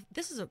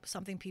this is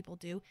something people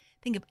do,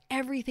 think of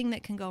everything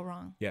that can go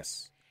wrong.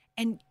 Yes.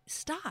 And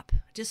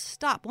just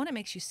stop. One, it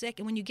makes you sick.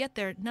 And when you get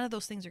there, none of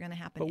those things are going to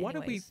happen. But why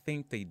do we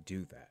think they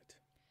do that?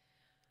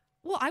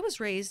 Well, I was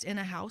raised in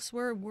a house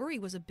where worry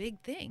was a big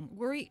thing.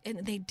 Worry,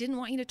 and they didn't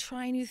want you to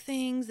try new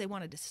things. They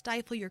wanted to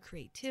stifle your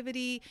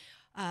creativity.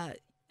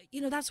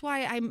 That's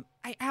why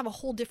I have a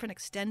whole different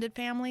extended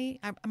family.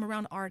 I'm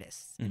around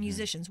artists and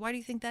musicians. Why do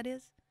you think that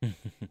is?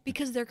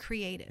 Because they're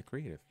creative. They're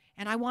creative.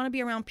 And I want to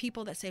be around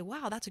people that say,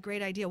 wow, that's a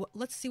great idea.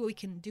 Let's see what we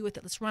can do with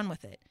it. Let's run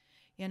with it.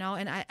 And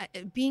I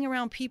being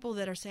around people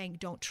that are saying,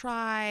 don't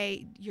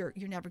try, you're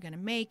never going to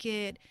make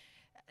it,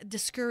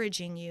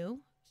 discouraging you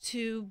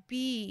to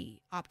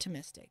be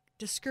optimistic,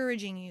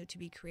 discouraging you to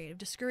be creative,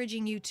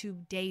 discouraging you to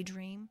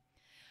daydream.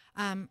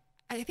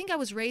 I think I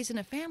was raised in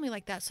a family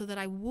like that so that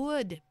I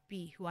would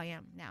be who I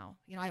am now.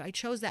 I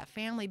chose that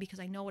family because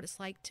I know what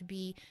it's like to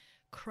be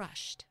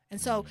crushed. And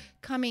so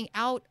coming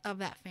out of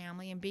that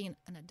family and being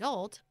an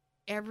adult,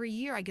 every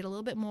year I get a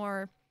little bit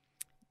more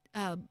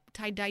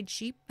tie-dyed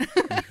sheep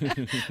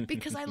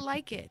because I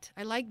like it.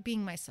 I like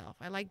being myself.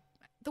 I like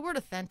the word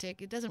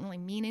authentic. It doesn't really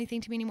mean anything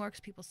to me anymore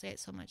because people say it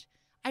so much.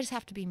 I just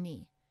have to be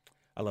me.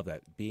 I love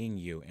that, being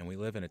you. And we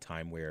live in a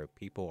time where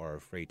people are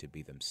afraid to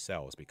be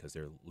themselves because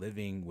they're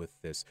living with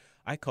this,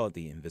 I call it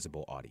the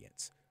invisible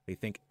audience. They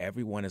think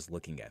everyone is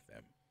looking at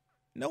them.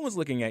 No one's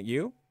looking at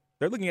you.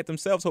 They're looking at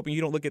themselves, hoping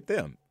you don't look at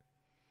them.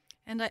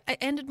 And I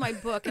ended my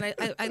book, and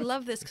I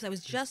love this because I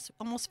was just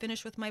almost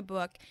finished with my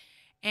book,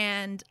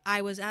 and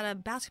I was at a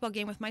basketball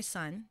game with my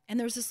son, and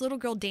there was this little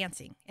girl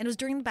dancing. And it was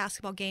during the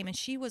basketball game, and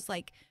she was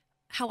like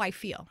how I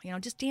feel,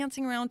 just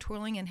dancing around,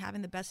 twirling, and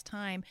having the best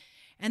time.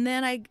 And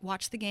then I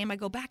watch the game, I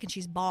go back, and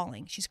she's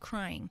bawling, she's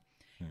crying.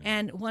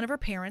 And one of her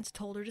parents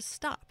told her to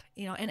stop,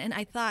 and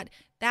I thought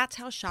that's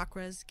how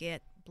chakras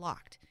get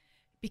blocked.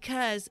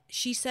 Because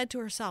she said to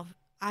herself,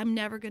 I'm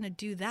never going to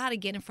do that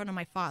again in front of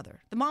my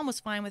father. The mom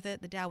was fine with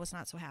it, the dad was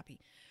not so happy.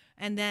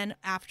 And then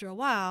after a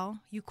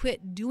while, you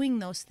quit doing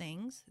those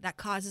things. That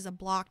causes a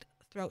blocked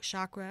throat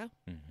chakra,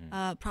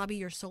 probably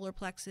your solar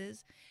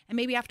plexus, and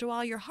maybe after a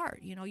while your heart.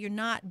 You're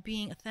not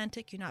being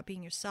authentic, you're not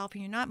being yourself,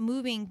 and you're not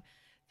moving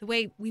the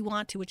way we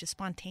want to, which is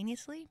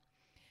spontaneously.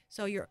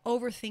 So you're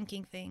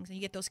overthinking things, and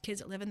you get those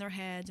kids that live in their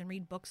heads and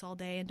read books all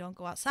day and don't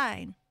go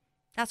outside.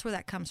 That's where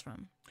that comes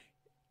from.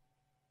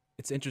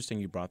 It's interesting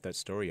you brought that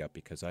story up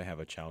because I have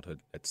a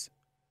childhood that's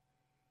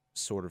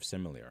sort of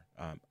similar.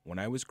 When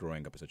I was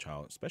growing up as a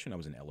child, especially when I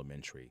was in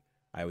elementary,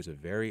 I was a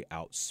very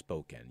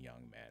outspoken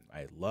young man.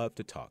 I loved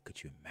to talk.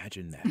 Could you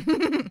imagine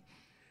that?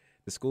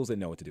 The schools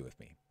didn't know what to do with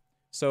me.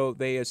 So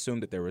they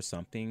assumed that there was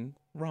something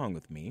wrong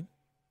with me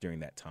during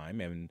that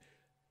time, and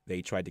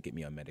they tried to get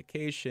me on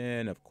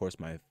medication. Of course,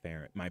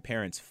 my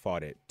parents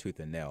fought it tooth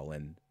and nail,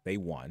 and they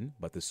won.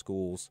 But the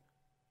schools,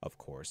 of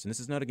course, and this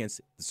is not against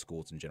the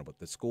schools in general, but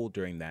the school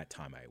during that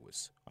time I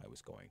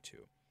was going to,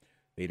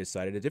 they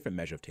decided a different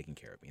measure of taking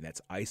care of me, and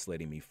that's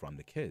isolating me from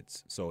the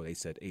kids. So they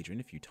said, Adrian,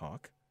 if you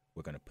talk,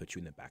 we're going to put you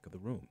in the back of the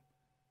room.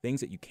 Things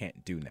that you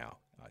can't do now,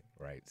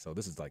 right? So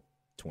this is like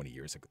 20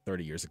 years ago,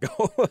 30 years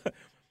ago.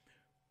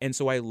 And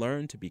so I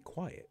learned to be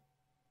quiet.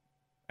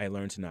 I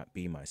learned to not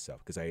be myself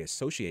because I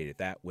associated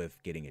that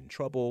with getting in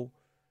trouble,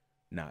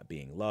 not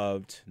being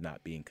loved,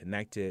 not being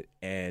connected.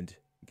 And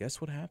guess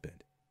what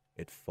happened?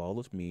 It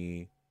followed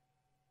me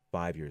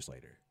 5 years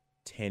later,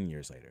 10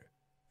 years later,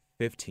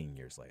 15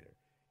 years later.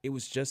 it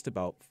was just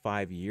about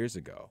 5 years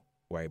ago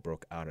where I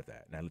broke out of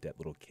that, and I let that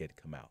little kid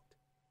come out.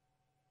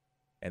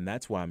 And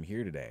that's why I'm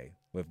here today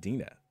with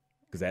Dena,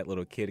 because that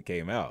little kid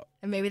came out.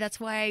 And maybe that's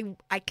why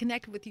I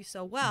connected with you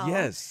so well.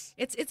 Yes.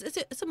 It's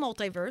a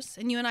multiverse,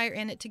 and you and I are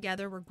in it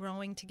together. We're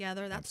growing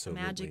together. That's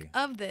Absolutely. the magic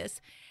of this.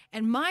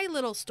 And my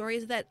little story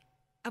is that,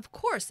 of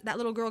course, that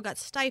little girl got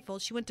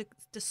stifled. She went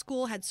to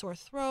school, had sore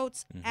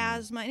throats,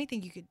 asthma,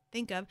 anything you could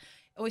think of.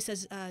 Always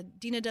says,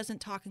 Dena doesn't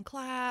talk in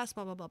class,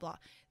 blah, blah, blah, blah.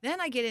 Then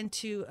I get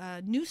into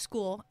new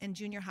school in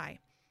junior high.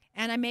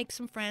 And I make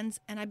some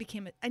friends, and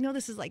I know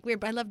this is like weird,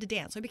 but I love to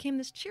dance. So I became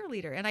this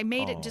cheerleader, and I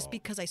made it just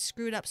because I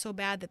screwed up so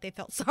bad that they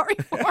felt sorry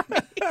for me.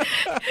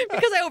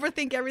 Because I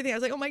overthink everything. I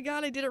was like, oh my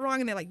God, I did it wrong.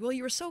 And they're like, well,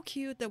 you were so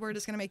cute that we're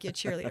just going to make you a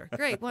cheerleader.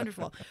 Great,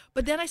 wonderful.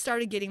 But then I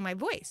started getting my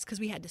voice because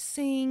we had to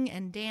sing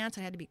and dance.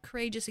 I had to be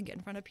courageous and get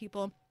in front of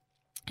people.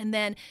 And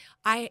then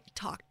I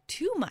talked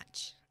too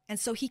much. And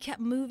so he kept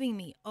moving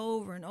me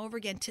over and over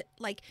again to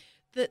like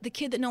the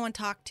kid that no one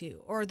talked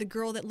to, or the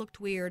girl that looked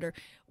weird, or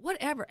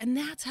whatever. And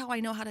that's how I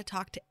know how to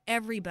talk to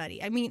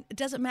everybody. I mean, it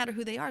doesn't matter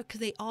who they are because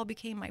they all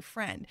became my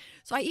friend.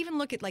 So I even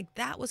look at like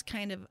that was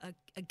kind of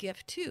a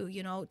gift too,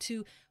 you know,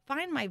 to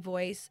find my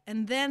voice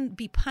and then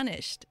be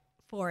punished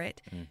for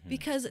it,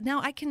 because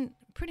now I can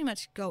pretty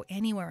much go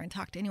anywhere and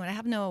talk to anyone. I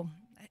have not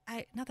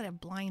that I have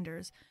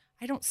blinders.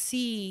 I don't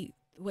see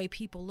the way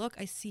people look.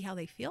 I see how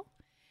they feel.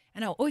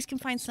 And I always can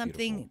find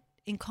something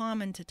in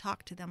common to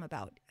talk to them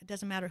about. It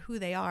doesn't matter who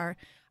they are.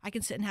 I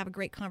can sit and have a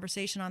great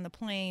conversation on the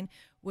plane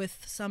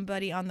with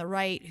somebody on the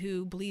right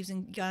who believes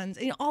in guns,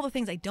 you know, all the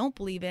things I don't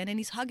believe in, and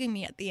he's hugging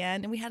me at the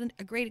end, and we had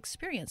a great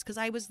experience because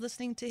I was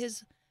listening to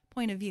his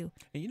point of view.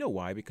 And you know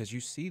why? Because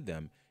you see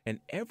them, and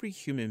every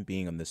human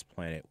being on this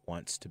planet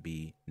wants to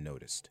be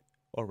noticed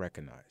or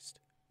recognized.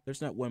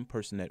 There's not one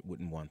person that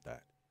wouldn't want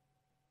that.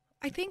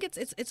 I think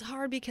it's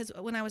hard because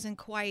when I was in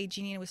Kauai,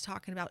 Jeannie was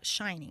talking about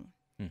shining,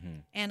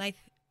 and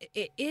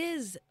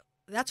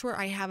that's where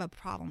I have a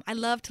problem. I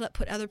love to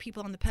put other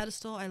people on the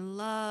pedestal. I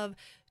love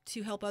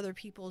to help other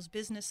people's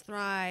business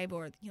thrive,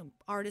 or, you know,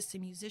 artists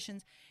and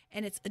musicians.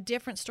 And it's a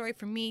different story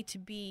for me to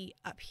be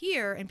up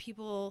here and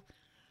people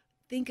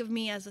think of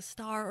me as a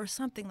star or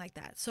something like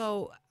that.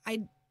 So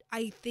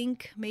I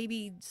think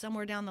maybe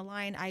somewhere down the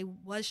line I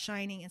was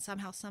shining and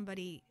somehow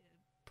somebody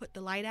put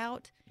the light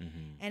out.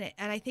 And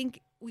I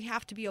think we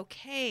have to be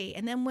okay.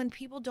 And then when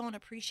people don't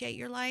appreciate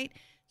your light,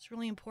 it's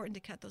really important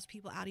to cut those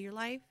people out of your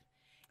life.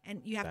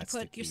 And you have to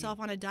put yourself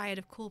on a diet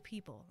of cool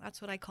people.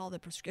 That's what I call the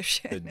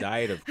prescription. The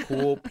diet of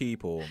cool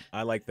people.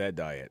 I like that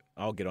diet.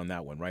 I'll get on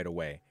that one right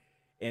away.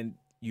 And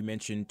you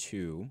mentioned,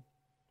 too,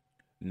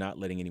 not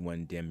letting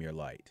anyone dim your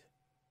light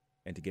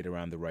and to get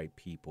around the right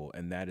people.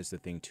 And that is the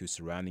thing, too,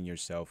 surrounding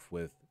yourself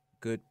with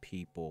good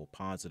people,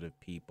 positive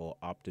people,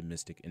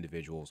 optimistic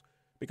individuals,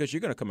 because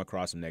you're going to come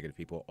across some negative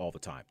people all the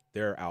time.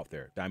 They're out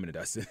there, dime in a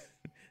dozen.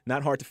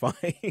 Not hard to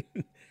find.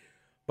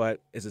 But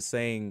as a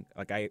saying,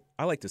 like I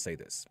like to say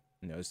this,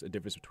 you know, it's a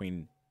difference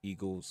between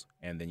eagles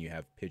and then you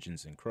have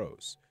pigeons and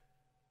crows.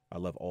 I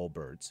love all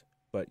birds,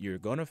 but you're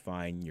going to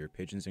find your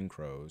pigeons and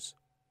crows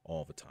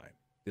all the time.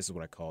 This is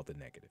what I call the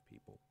negative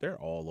people. They're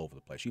all over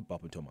the place. You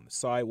bump into them on the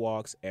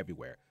sidewalks,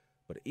 everywhere.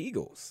 But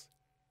eagles,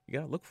 you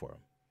got to look for them.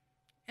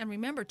 And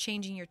remember,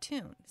 changing your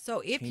tune.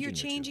 So if you're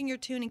changing your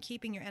tune and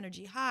keeping your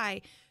energy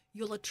high,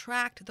 you'll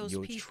attract those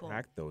people. You'll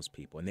attract those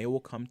people, and they will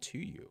come to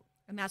you.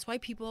 And that's why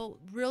people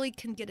really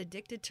can get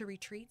addicted to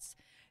retreats.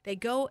 They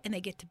go and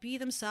they get to be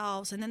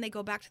themselves, and then they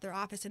go back to their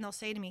office, and they'll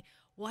say to me,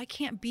 well, I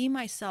can't be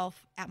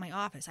myself at my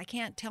office. I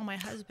can't tell my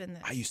husband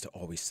this. I used to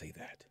always say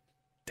that.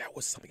 That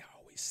was something I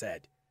always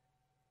said.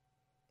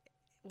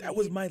 That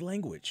was my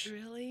language.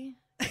 Really?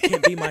 I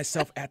can't be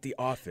myself at the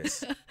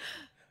office.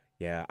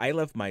 Yeah, I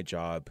left my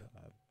job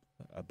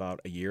about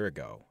a year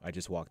ago. I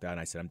just walked out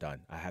and I said, I'm done.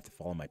 I have to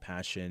follow my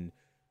passion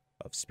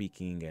of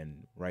speaking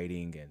and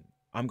writing, and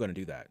I'm going to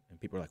do that. And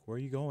people are like, where are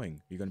you going?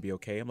 Are you going to be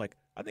okay? I'm like,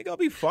 I think I'll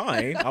be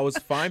fine. I was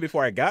fine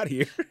before I got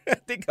here. I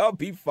think I'll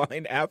be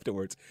fine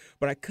afterwards.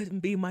 But I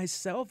couldn't be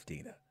myself,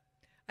 Dena.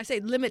 I say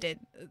limited.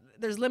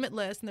 There's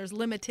limitless and there's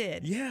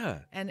limited. Yeah.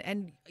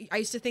 And I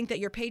used to think that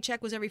your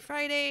paycheck was every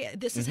Friday.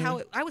 This is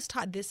how I was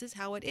taught this is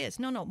how it is.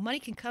 No, money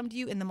can come to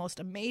you in the most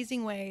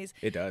amazing ways.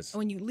 It does.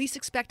 When you least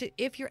expect it,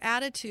 if your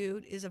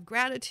attitude is of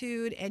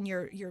gratitude and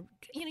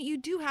you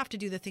do have to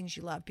do the things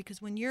you love,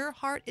 because when your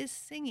heart is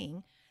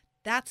singing,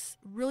 that's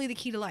really the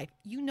key to life.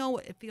 You know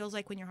what it feels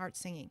like when your heart's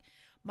singing.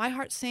 My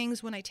heart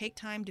sings when I take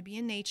time to be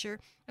in nature.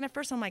 And at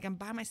first I'm like, I'm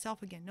by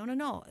myself again.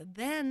 No.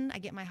 Then I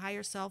get my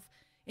higher self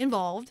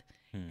involved,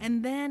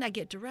 and then I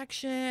get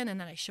direction,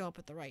 and then I show up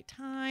at the right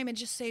time. It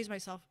just saves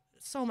myself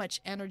so much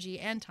energy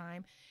and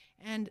time.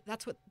 And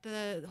that's what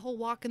the whole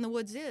walk in the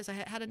woods is. I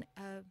had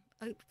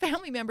a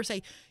family member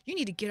say, you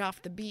need to get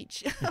off the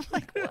beach. I'm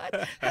like,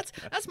 what?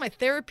 That's my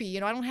therapy.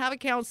 I don't have a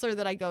counselor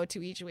that I go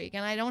to each week,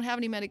 and I don't have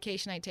any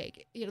medication I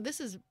take. This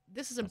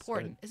is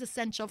important. It's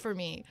essential for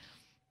me.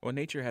 Well,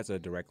 nature has a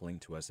direct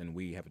link to us, and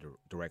we have a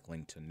direct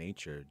link to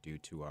nature due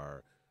to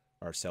our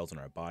our cells in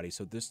our body.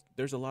 So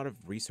there's a lot of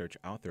research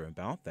out there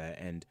about that.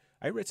 And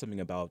I read something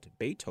about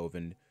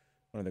Beethoven,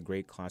 one of the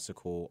great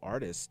classical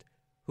artists,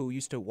 who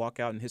used to walk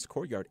out in his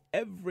courtyard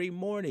every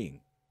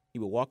morning. He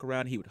would walk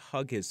around, he would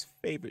hug his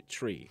favorite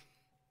tree,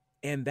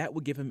 and that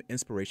would give him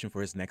inspiration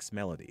for his next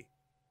melody.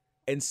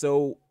 And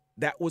so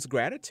that was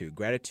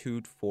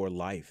gratitude for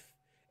life.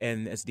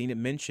 And as Dena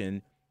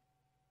mentioned,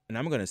 and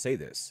I'm going to say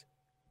this,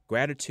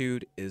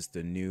 gratitude is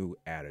the new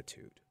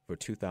attitude for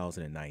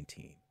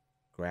 2019.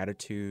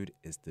 Gratitude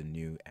is the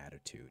new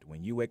attitude.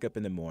 When you wake up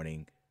in the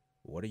morning,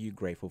 what are you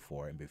grateful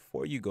for? And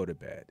before you go to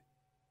bed,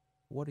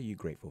 what are you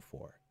grateful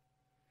for?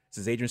 This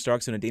is Adrian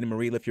Starks on the Dena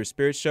Marie Lift Your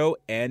Spirit Show,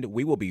 and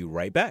we will be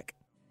right back.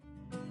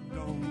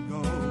 Don't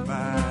go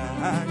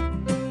back.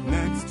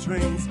 Next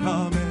train's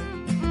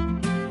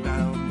coming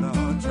down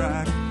the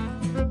track.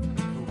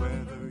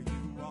 Whether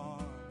you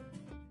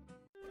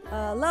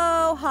are.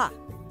 Aloha.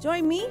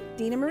 Join me,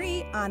 Dena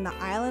Marie, on the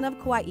island of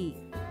Kauai.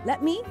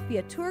 Let me be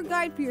a tour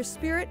guide for your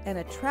spirit and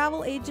a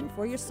travel agent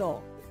for your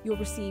soul. You'll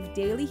receive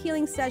daily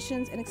healing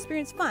sessions and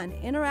experience fun,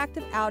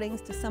 interactive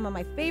outings to some of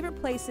my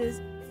favorite places,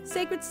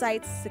 sacred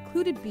sites,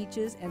 secluded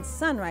beaches, and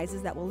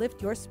sunrises that will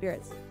lift your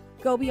spirits.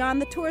 Go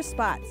beyond the tourist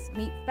spots,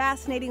 meet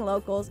fascinating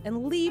locals,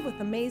 and leave with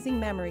amazing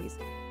memories.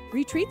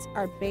 Retreats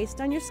are based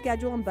on your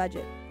schedule and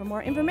budget. For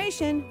more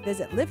information,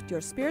 visit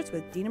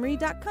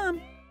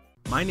liftyourspiritswithdenamarie.com.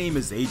 My name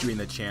is Adrian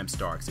the Champ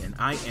Starks, and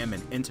I am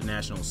an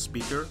international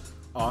speaker,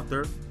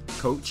 author,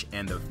 coach,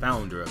 and the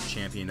founder of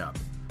Champion Up.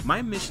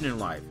 My mission in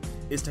life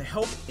is to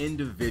help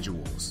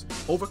individuals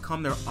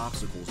overcome their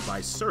obstacles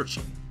by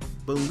searching,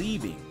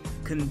 believing,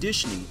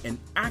 conditioning, and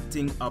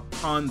acting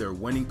upon their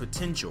winning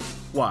potential.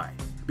 Why?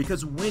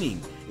 Because winning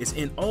is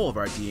in all of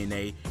our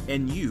DNA,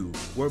 and you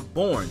were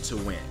born to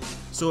win.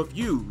 So if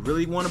you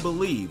really want to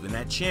believe in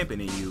that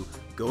champion in you,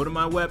 go to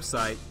my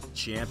website,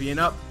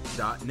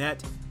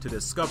 championup.net, to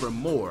discover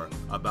more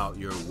about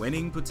your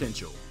winning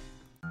potential.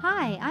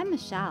 Hi, I'm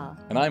Michelle.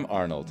 And I'm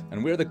Arnold,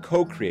 and we're the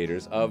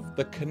co-creators of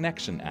the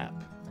Connection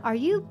app. Are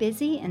you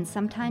busy and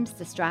sometimes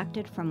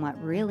distracted from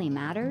what really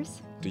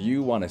matters? Do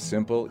you want a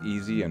simple,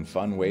 easy, and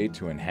fun way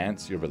to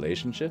enhance your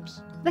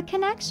relationships? The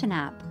Connection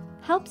app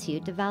helps you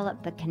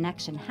develop the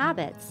connection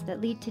habits that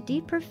lead to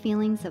deeper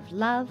feelings of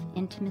love,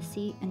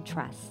 intimacy, and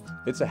trust.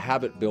 It's a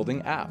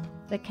habit-building app.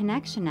 The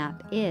Connection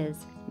app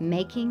is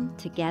making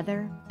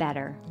together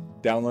better.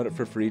 Download it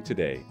for free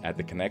today at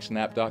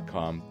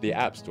theconnectionapp.com, the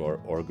App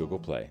Store, or Google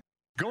Play.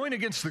 Going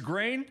against the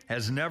grain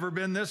has never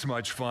been this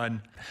much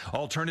fun.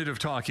 Alternative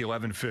Talk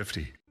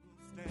 1150.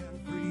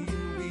 Stand free,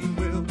 we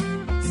will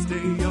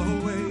stay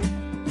away.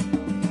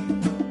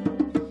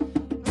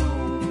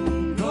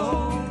 Don't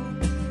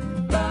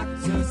go back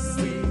to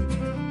sleep.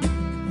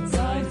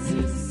 Science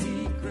is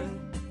secret.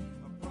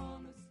 I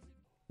promise.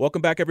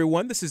 Welcome back,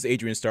 everyone. This is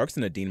Adrian Starks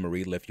on the Dena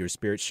Marie Lift Your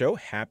Spirit Show.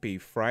 Happy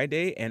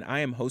Friday, and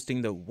I am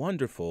hosting the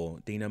wonderful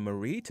Dena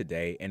Marie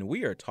today, and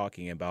we are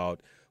talking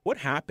about what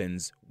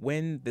happens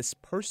when this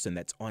person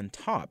that's on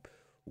top,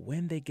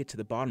 when they get to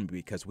the bottom,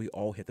 because we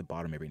all hit the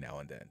bottom every now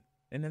and then.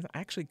 And it's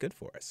actually good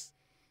for us.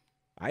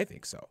 I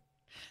think so.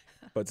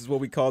 But this is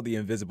what we call the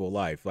invisible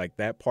life, like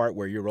that part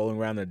where you're rolling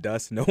around in the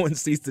dust, no one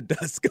sees the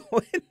dust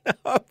going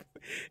up,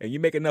 and you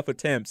make enough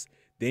attempts,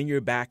 then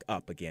you're back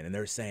up again. And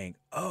they're saying,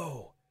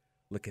 oh,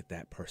 look at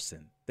that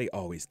person. They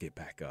always get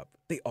back up.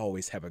 They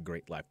always have a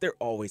great life. They're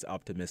always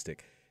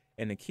optimistic.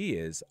 And the key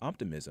is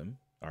optimism,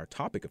 our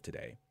topic of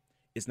today,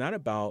 is not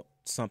about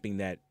something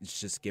that is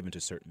just given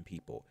to certain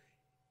people.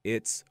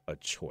 It's a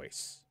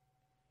choice.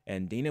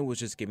 And Dena was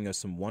just giving us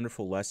some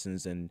wonderful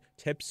lessons and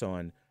tips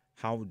on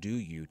how do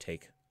you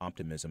take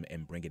optimism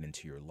and bring it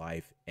into your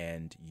life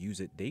and use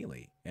it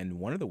daily. And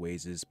one of the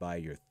ways is by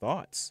your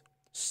thoughts.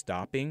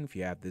 Stopping, if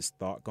you have this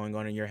thought going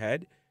on in your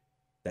head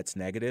that's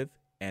negative,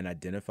 and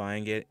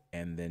identifying it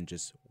and then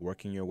just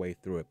working your way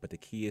through it. But the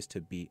key is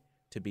to be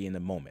in the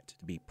moment,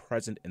 to be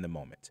present in the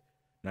moment.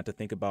 Not to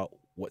think about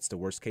what's the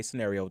worst case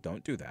scenario.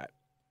 Don't do that.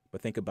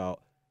 But think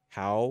about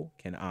how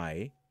can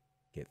I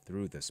get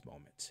through this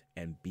moment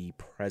and be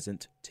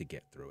present to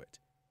get through it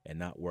and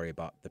not worry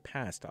about the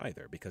past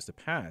either. Because the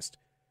past,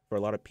 for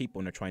a lot of people,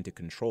 when they're trying to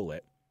control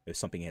it, if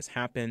something has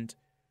happened,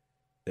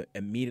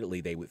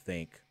 immediately they would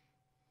think,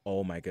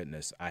 oh my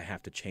goodness, I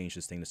have to change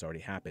this thing that's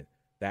already happened.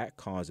 That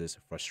causes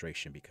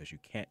frustration because you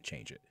can't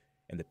change it.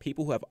 And the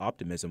people who have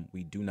optimism,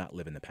 we do not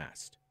live in the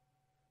past.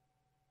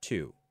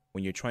 2,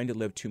 when you're trying to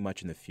live too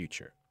much in the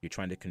future, you're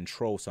trying to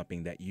control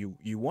something that you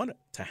want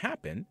to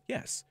happen,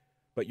 yes,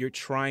 but you're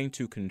trying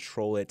to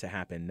control it to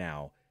happen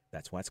now.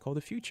 That's why it's called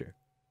the future.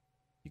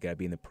 You got to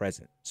be in the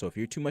present. So if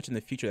you're too much in the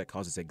future, that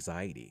causes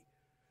anxiety.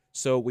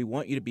 So we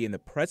want you to be in the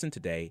present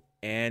today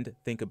and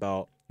think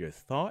about your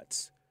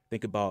thoughts.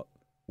 Think about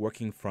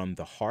working from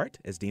the heart,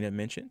 as Dena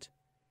mentioned.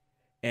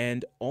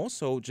 And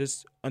also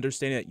just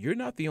understanding that you're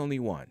not the only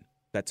one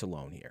that's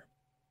alone here.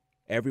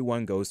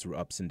 Everyone goes through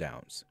ups and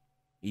downs,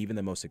 even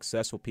the most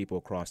successful people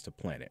across the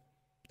planet.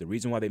 The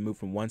reason why they move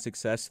from one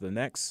success to the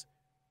next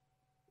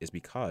is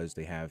because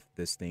they have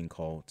this thing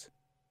called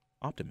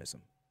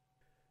optimism.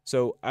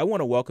 So I want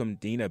to welcome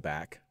Dena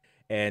back.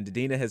 And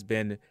Dena has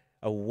been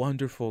a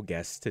wonderful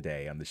guest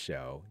today on the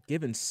show,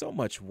 given so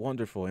much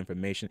wonderful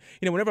information.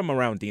 Whenever I'm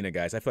around Dena,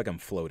 guys, I feel like I'm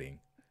floating.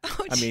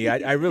 Oh, I mean,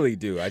 I really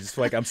do. I just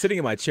feel like I'm sitting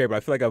in my chair, but I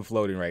feel like I'm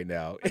floating right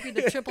now. I'd be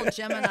the triple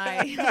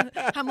Gemini.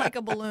 I'm like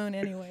a balloon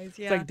anyways,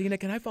 yeah. It's like, Dena,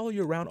 can I follow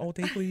you around all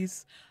day,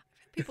 please?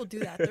 People do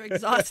that. They're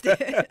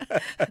exhausted.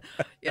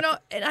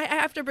 And I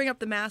have to bring up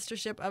the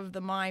mastership of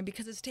the mind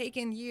because it's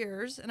taken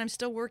years, and I'm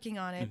still working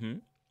on it. Mm-hmm.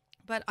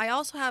 But I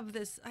also have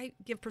I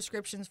give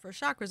prescriptions for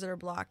chakras that are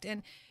blocked.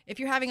 And if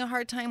you're having a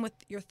hard time with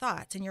your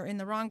thoughts and you're in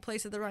the wrong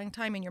place at the wrong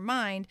time in your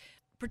mind,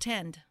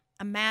 pretend.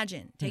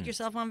 Imagine. Take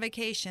yourself on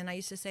vacation. I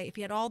used to say, if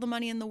you had all the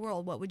money in the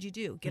world, what would you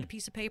do? Get a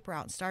piece of paper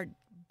out and start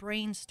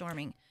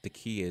brainstorming. The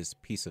key is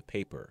piece of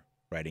paper,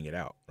 writing it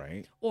out,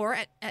 right? Or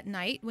at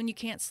night when you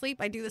can't sleep,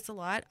 I do this a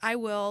lot, I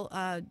will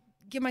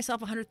give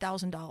myself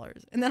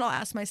 $100,000. And then I'll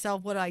ask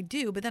myself what I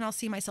do, but then I'll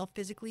see myself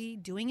physically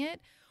doing it.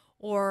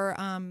 Or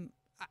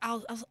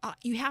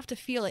you have to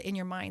feel it in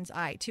your mind's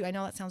eye, too. I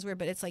know that sounds weird,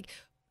 but it's like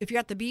if you're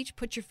at the beach,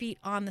 put your feet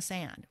on the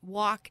sand.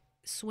 Walk,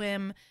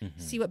 swim,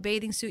 see what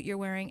bathing suit you're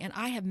wearing. And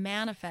I have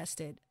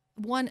manifested.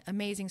 One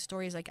amazing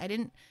story is like I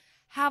didn't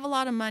have a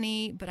lot of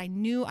money, but I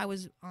knew I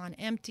was on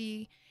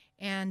empty.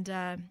 And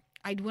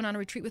I went on a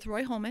retreat with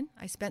Roy Holman.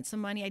 I spent some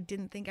money I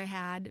didn't think I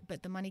had,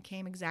 but the money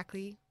came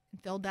exactly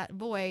and filled that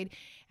void.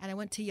 And I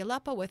went to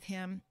Yalepa with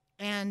him.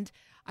 And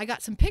I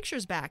got some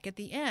pictures back at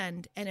the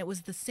end, and it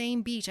was the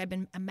same beach I've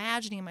been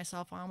imagining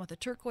myself on with a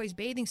turquoise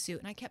bathing suit.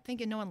 And I kept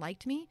thinking no one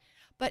liked me.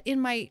 But in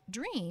my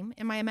dream,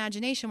 in my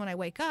imagination, when I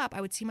wake up,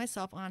 I would see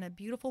myself on a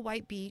beautiful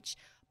white beach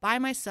by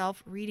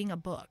myself reading a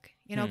book,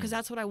 because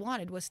that's what I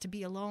wanted, was to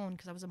be alone,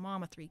 because I was a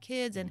mom of 3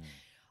 kids. And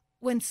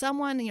when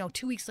someone,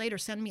 2 weeks later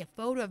sent me a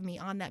photo of me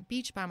on that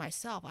beach by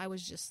myself, I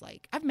was just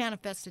like, I've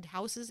manifested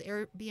houses,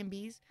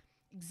 Airbnbs,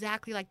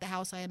 exactly like the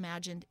house I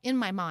imagined in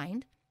my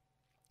mind,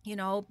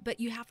 but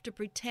you have to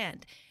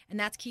pretend. And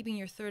that's keeping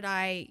your third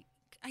eye,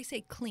 I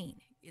say,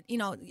 clean.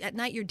 At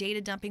night you're data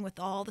dumping with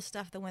all the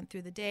stuff that went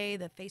through the day,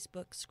 the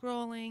Facebook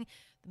scrolling,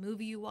 the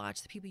movie you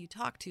watch, the people you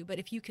talk to. But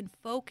if you can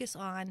focus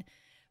on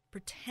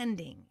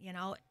pretending,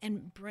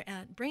 and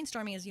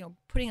brainstorming is,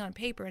 putting on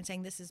paper and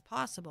saying this is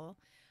possible,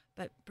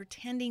 but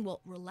pretending will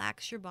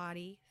relax your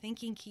body.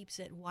 Thinking keeps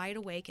it wide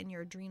awake and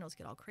your adrenals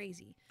get all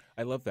crazy.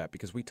 I love that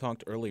because we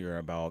talked earlier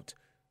about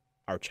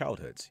our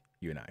childhoods,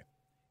 you and I.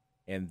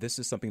 And this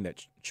is something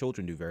that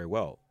children do very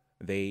well.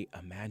 They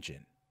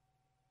imagine.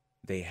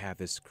 They have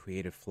this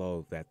creative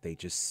flow that they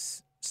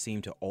just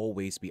seem to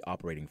always be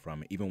operating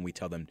from. Even when we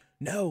tell them,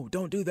 no,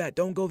 don't do that,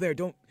 don't go there,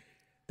 don't.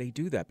 They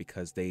do that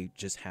because they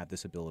just have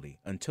this ability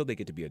until they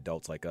get to be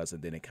adults like us.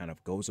 And then it kind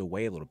of goes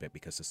away a little bit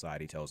because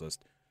society tells us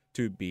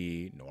to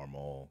be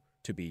normal,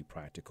 to be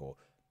practical.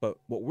 But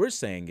what we're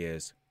saying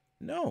is,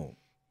 no,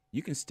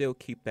 you can still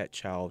keep that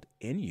child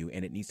in you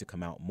and it needs to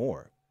come out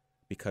more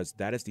because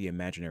that is the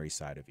imaginary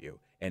side of you.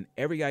 And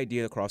every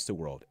idea across the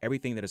world,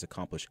 everything that is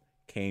accomplished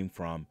came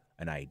from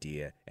an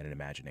idea and an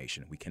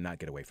imagination. We cannot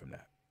get away from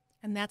that.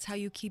 And that's how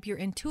you keep your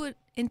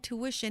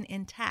intuition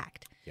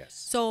intact. Yes.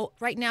 So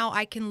right now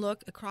I can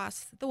look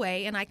across the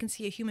way and I can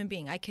see a human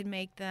being. I can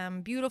make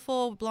them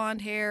beautiful,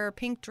 blonde hair,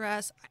 pink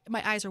dress.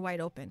 My eyes are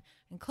wide open.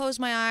 And close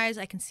my eyes,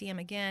 I can see them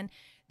again.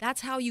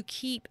 That's how you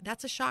keep,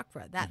 that's a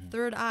chakra, that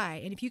third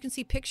eye. And if you can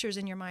see pictures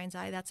in your mind's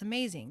eye, that's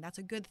amazing. That's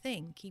a good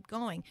thing. Keep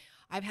going.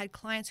 I've had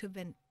clients who have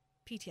been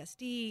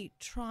PTSD,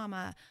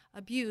 trauma,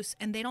 abuse,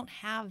 and they don't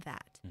have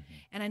that.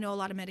 And I know a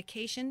lot of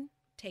medication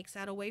takes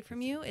that away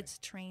from you. It's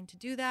trained to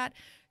do that.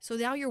 So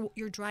now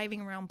you're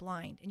driving around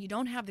blind and you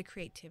don't have the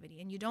creativity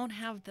and you don't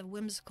have the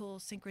whimsical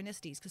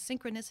synchronicities because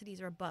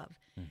synchronicities are above.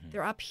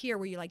 They're up here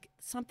where you like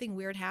something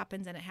weird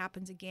happens and it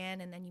happens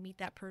again and then you meet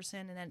that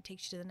person and then it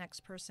takes you to the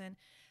next person.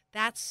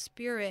 That's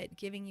spirit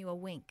giving you a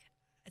wink.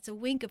 It's a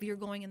wink of you're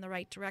going in the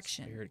right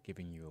direction. Spirit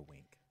giving you a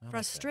wink.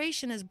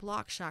 Frustration is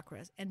blocked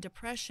chakras, and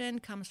depression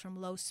comes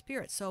from low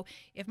spirit. So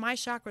if my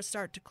chakras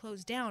start to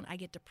close down, I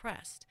get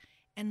depressed.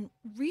 And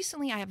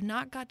recently I have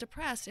not got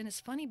depressed, and it's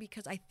funny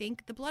because I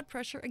think the blood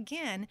pressure,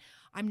 again,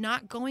 I'm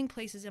not going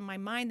places in my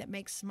mind that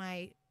makes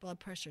my blood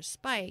pressure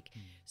spike.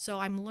 So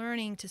I'm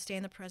learning to stay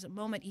in the present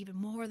moment even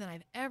more than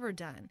I've ever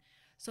done.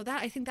 So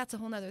that I think that's a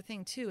whole other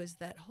thing too, is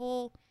that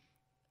whole,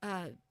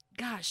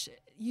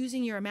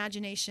 using your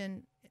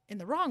imagination in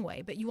the wrong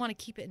way, but you want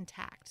to keep it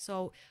intact.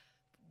 So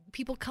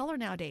people color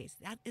nowadays.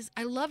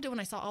 I loved it when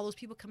I saw all those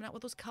people coming out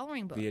with those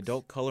coloring books. The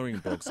adult coloring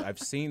books, I've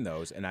seen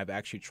those, and I've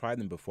actually tried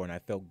them before, and I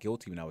felt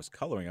guilty when I was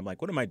coloring. I'm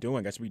like, what am I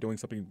doing? I should be doing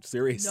something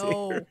serious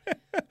here.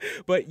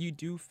 But you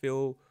do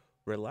feel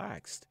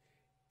relaxed.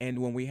 And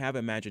when we have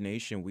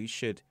imagination, we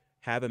should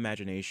have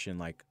imagination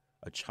like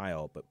a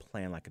child, but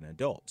plan like an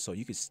adult. So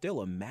you can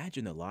still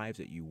imagine the lives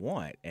that you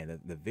want and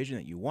the vision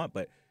that you want,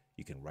 but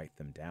you can write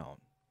them down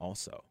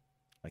also.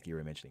 Like you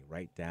were mentioning,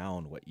 write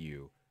down what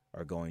you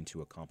are going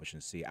to accomplish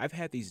and see. I've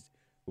had these,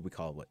 what we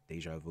call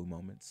deja vu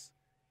moments,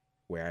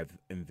 where I've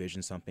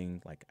envisioned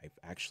something, like I've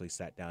actually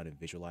sat down and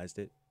visualized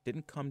it.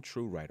 Didn't come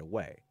true right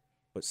away,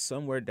 but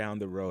somewhere down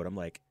the road, I'm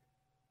like,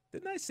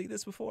 didn't I see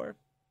this before?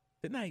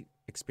 didn't I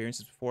experience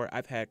this before?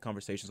 I've had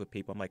conversations with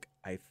people. I'm like,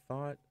 I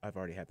thought I've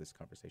already had this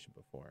conversation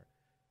before.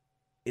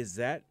 Is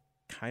that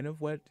kind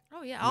of what?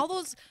 Oh, yeah. All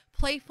those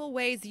playful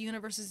ways the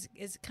universe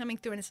is coming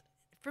through. And it's,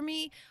 for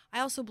me, I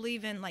also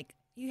believe in, like,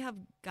 you have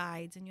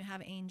guides and you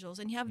have angels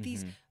and you have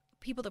these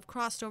people that have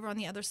crossed over on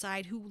the other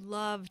side who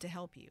love to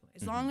help you.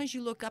 As long as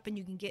you look up and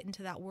you can get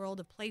into that world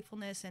of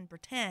playfulness and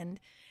pretend,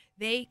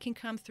 they can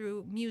come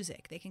through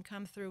music. They can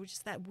come through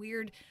just that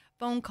weird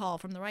phone call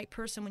from the right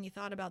person when you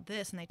thought about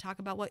this, and they talk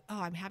about what,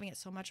 oh, I'm having it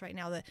so much right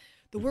now,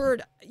 the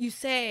word you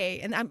say.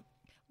 And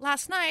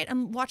last night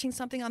I'm watching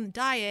something on the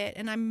diet,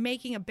 and I'm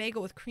making a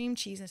bagel with cream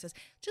cheese, and it says,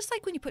 just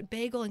like when you put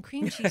bagel and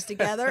cream cheese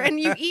together and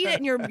you eat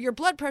it and your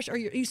blood pressure, or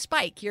you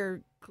spike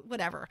your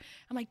whatever.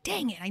 I'm like,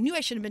 dang it, I knew I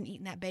should have been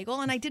eating that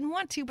bagel, and I didn't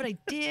want to, but I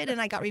did,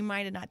 and I got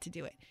reminded not to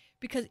do it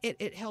because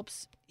it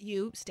helps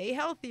you stay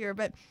healthier.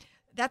 But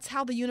that's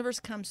how the universe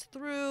comes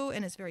through,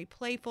 and it's very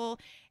playful.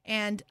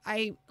 And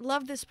I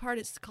love this part.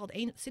 It's called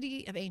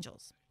City of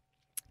Angels.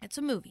 It's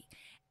a movie,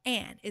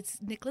 and it's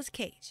Nicolas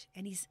Cage,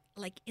 and he's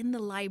like in the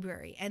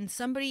library, and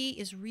somebody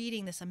is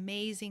reading this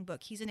amazing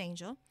book. He's an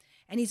angel,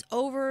 and he's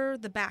over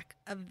the back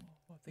of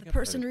the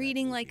person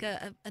reading like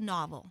a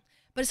novel.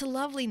 But it's a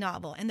lovely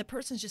novel, and the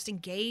person's just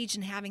engaged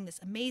and having this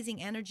amazing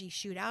energy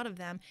shoot out of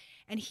them,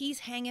 and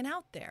he's hanging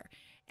out there.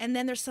 And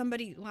then there's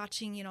somebody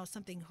watching,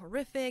 something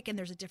horrific, and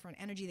there's a different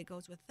energy that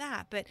goes with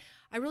that. But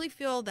I really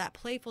feel that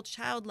playful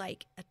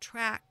childlike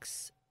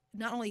attracts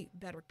not only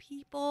better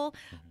people,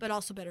 but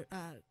also better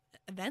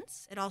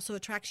events. It also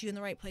attracts you in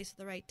the right place at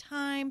the right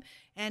time.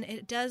 And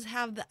it does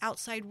have the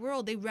outside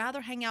world. They'd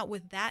rather hang out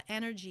with that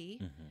energy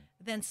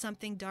than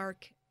something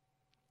dark,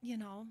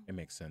 It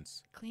makes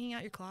sense. Cleaning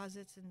out your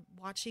closets and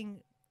watching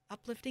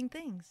uplifting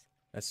things.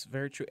 That's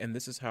very true. And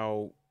this is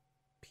how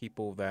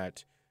people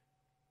that,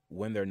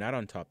 when they're not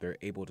on top, they're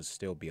able to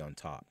still be on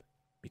top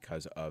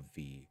because of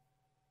the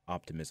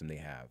optimism they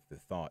have, the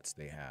thoughts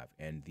they have,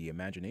 and the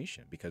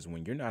imagination. Because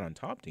when you're not on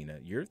top, Dena,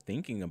 you're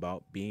thinking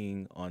about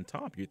being on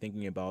top. You're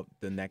thinking about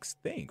the next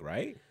thing,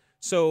 right?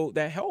 So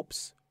that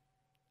helps.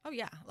 Oh,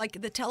 yeah.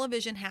 Like the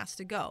television has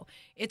to go.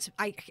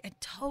 I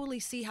totally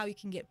see how you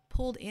can get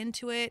pulled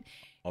into it.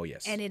 Oh,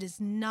 yes. And it is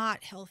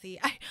not healthy.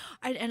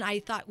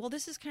 I thought, well,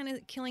 this is kind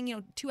of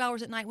killing, 2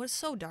 hours at night. Well, it's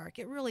so dark.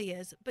 It really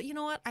is. But you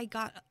know what? I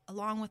got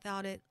along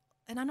without it.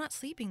 And I'm not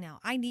sleeping now.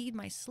 I need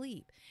my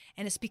sleep.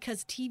 And it's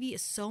because TV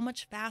is so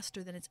much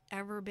faster than it's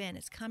ever been.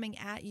 It's coming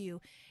at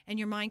you, and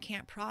your mind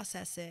can't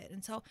process it.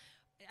 And so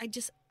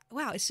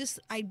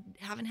I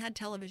haven't had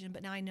television,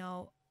 but now I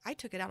know. I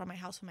took it out of my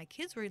house when my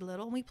kids were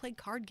little, and we played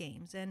card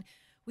games, and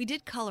we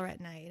did color at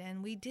night,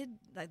 and we did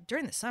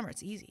during the summer.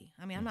 It's easy.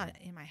 I mean, I'm not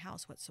in my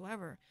house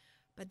whatsoever,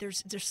 but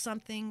there's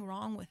something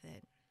wrong with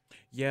it.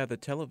 Yeah, the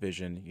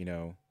television,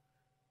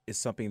 is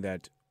something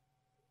that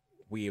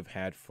we have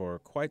had for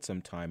quite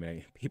some time,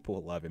 and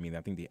people love it. I mean,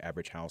 I think the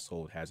average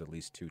household has at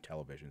least 2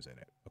 televisions in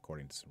it,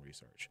 according to some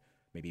research,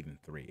 maybe even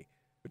 3,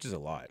 which is a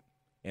lot.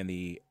 And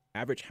the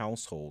average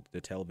household, the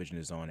television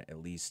is on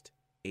at least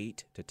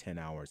 8 to 10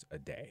 hours a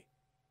day.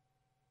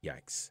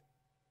 Yikes.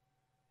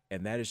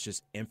 And that is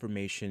just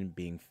information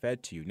being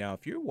fed to you. Now,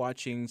 if you're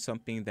watching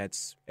something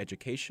that's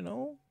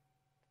educational,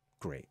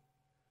 great.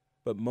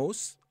 But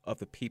most of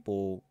the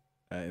people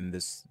in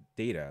this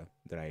data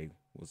that I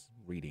was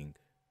reading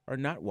are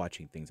not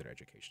watching things that are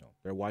educational.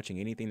 They're watching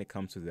anything that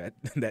comes through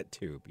that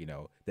tube,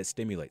 that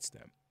stimulates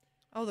them.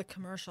 Oh, the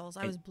commercials.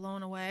 I was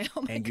blown away.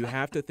 Oh, my And God. you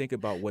have to think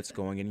about what's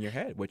going in your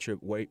head. What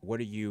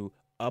are you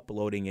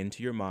uploading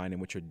into your mind,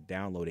 and what you're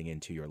downloading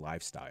into your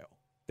lifestyle.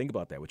 Think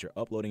about that. What you're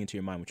uploading into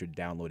your mind, what you're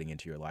downloading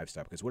into your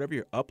lifestyle. Because whatever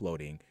you're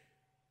uploading,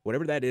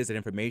 whatever that is, that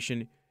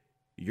information,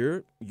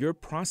 you're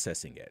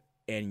processing it,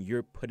 and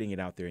you're putting it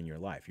out there in your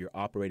life. You're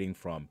operating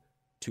from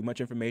too much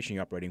information.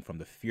 You're operating from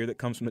the fear that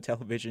comes from the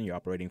television. You're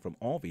operating from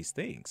all these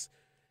things.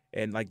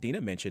 And like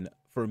Dena mentioned,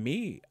 for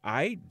me,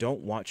 I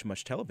don't watch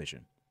much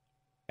television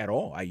at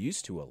all. I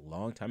used to a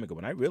long time ago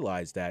when I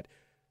realized that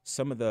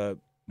some of the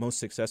most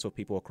successful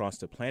people across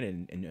the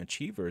planet and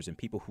achievers and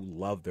people who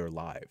love their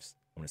lives,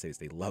 I want to say this,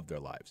 they love their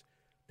lives.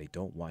 They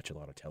don't watch a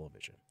lot of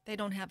television. They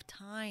don't have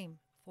time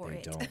for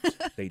it.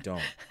 They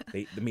don't.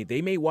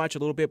 They may watch a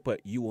little bit,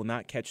 but you will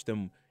not catch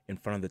them in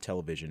front of the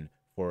television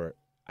for,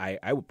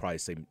 I would probably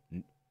say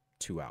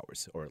 2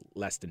 hours or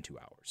less than 2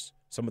 hours.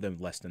 Some of them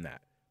less than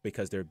that,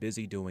 because they're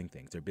busy doing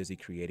things. They're busy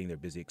creating. They're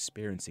busy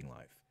experiencing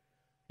life.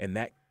 And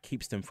that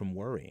keeps them from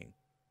worrying.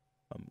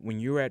 When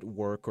you're at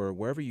work or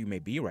wherever you may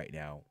be right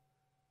now,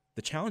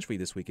 the challenge for you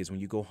this week is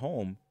when you go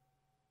home,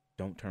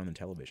 don't turn on the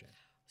television.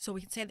 So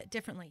we can say that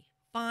differently.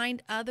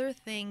 Find other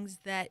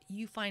things that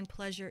you find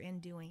pleasure in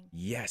doing.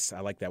 Yes,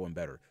 I like that one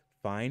better.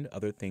 Find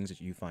other things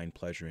that you find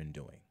pleasure in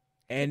doing.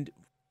 And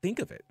think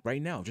of it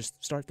right now.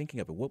 Just start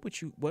thinking of it.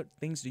 What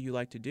things do you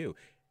like to do?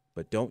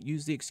 But don't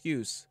use the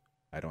excuse,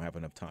 I don't have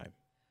enough time.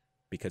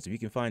 Because if you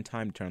can find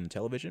time to turn on the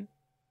television,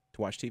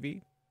 to watch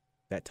TV,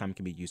 that time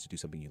can be used to do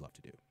something you love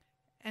to do.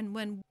 And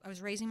when I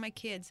was raising my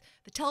kids,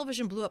 the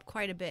television blew up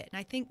quite a bit. And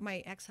I think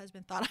my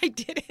ex-husband thought I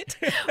did it.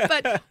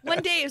 But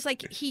one day it was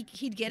like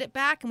he'd get it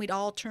back and we'd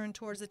all turn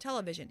towards the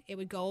television. It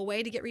would go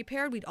away to get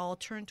repaired. We'd all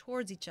turn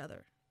towards each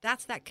other.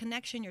 That's that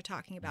connection you're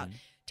talking about. Mm-hmm.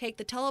 Take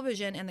the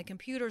television and the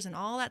computers and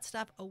all that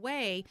stuff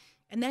away,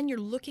 and then you're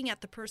looking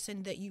at the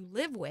person that you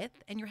live with,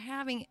 and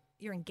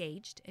you're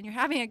engaged, and you're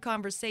having a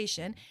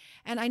conversation.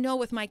 And I know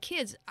with my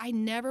kids, I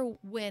never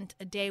went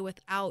a day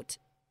without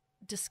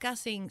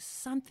discussing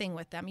something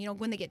with them. You know,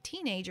 when they get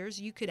teenagers,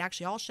 you could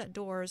actually all shut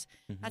doors.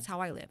 Mm-hmm. That's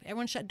how I live.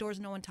 Everyone shut doors.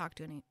 No one talked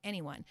to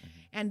anyone. Mm-hmm.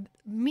 And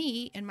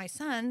me and my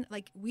son,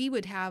 like, we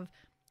would have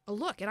a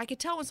look, and I could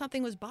tell when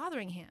something was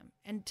bothering him.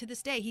 And to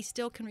this day, he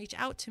still can reach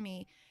out to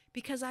me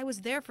because I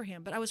was there for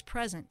him, but I was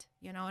present,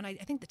 you know. And I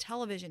think the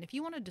television, if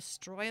you want to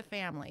destroy a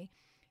family,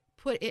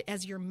 put it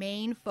as your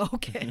main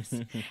focus,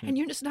 and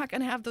you're just not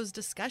going to have those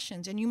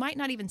discussions. And you might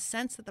not even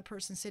sense that the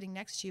person sitting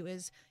next to you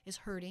is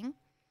hurting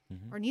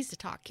or needs to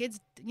talk. Kids,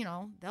 you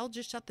know, they'll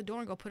just shut the door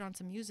and go put on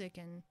some music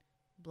and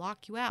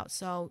block you out.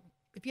 So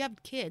if you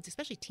have kids,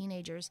 especially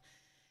teenagers,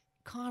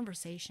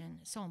 conversation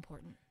is so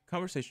important.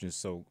 Conversation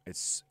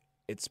is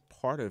it's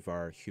part of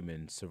our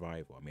human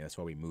survival. I mean, that's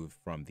why we moved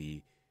from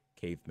the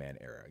caveman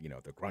era, you know,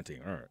 the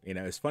grunting. You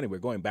know, it's funny, we're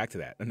going back to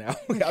that. And now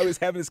I was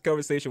having this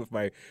conversation with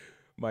my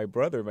younger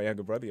brother,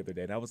 the other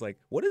day, and I was like,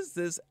 what does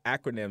this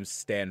acronym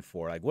stand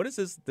for? Like, what is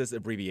this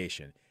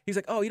abbreviation? He's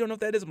like, oh, you don't know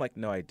what that is? I'm like,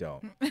 no, I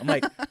don't. I'm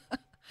like,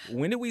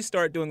 when did we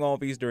start doing all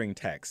these during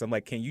text? I'm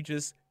like, can you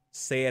just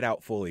say it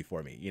out fully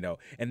for me, you know?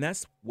 And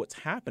that's what's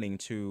happening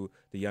to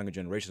the younger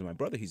generation. My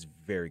brother, he's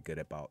very good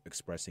about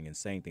expressing and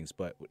saying things,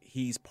 but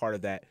he's part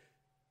of that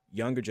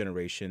younger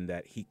generation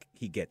that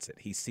he gets it.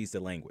 He sees the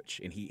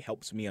language, and he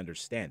helps me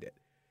understand it.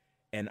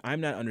 And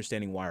I'm not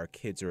understanding why our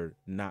kids are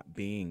not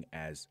being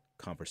as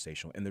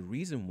conversational. And the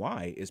reason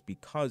why is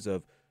because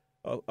of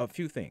a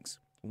few things.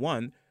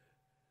 One,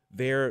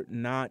 they're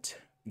not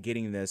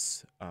getting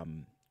this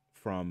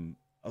from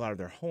a lot of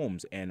their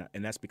homes, and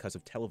that's because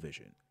of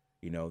television.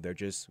 You know, they're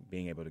just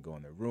being able to go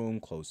in their room,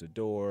 close the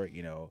door,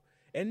 you know.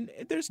 And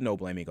there's no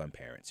blaming on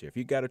parents here. If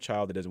you got a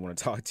child that doesn't want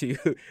to talk to you,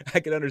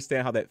 I can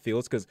understand how that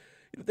feels, because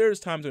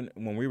there's times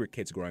when we were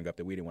kids growing up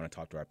that we didn't want to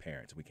talk to our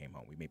parents. We came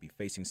home. We may be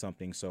facing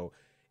something. So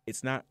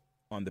it's not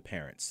on the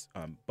parents.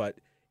 But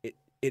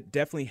it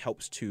definitely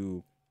helps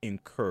to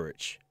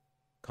encourage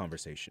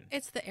conversation.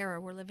 It's the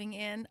era we're living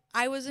in.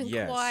 I was in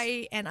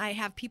Kauai, and I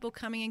have people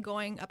coming and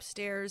going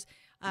upstairs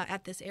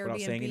at this Airbnb.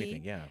 Without saying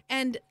anything, yeah.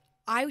 And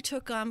I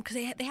took because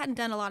they hadn't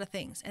done a lot of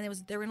things, and they were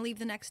going to leave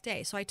the next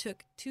day. So I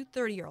took two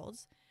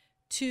 30-year-olds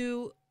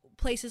to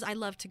places I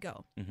love to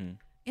go. Mm-hmm.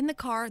 In the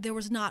car, there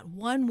was not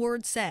one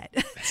word said.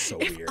 That's so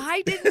weird.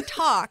 I didn't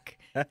talk,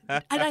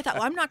 and I thought,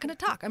 well, I'm not going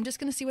to talk. I'm just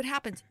going to see what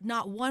happens.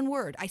 Not one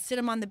word. I sit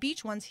them on the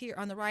beach, one's here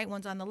on the right,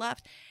 one's on the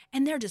left,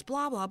 and they're just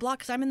blah, blah, blah,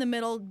 because I'm in the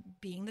middle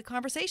being the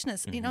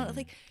conversationist. Mm-hmm. You know,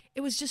 like,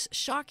 it was just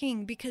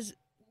shocking because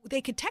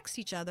they could text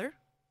each other,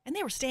 and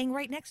they were staying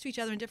right next to each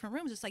other in different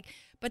rooms. It's like,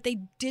 but they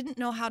didn't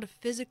know how to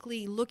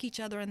physically look each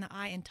other in the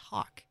eye and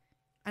talk.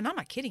 And I'm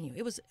not kidding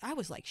you. I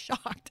was like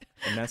shocked.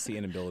 And that's the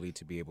inability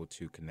to be able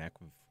to connect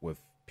with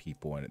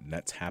people, and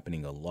that's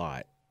happening a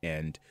lot.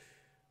 And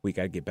we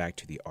got to get back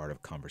to the art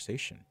of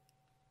conversation.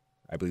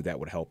 I believe that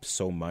would help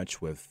so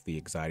much with the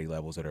anxiety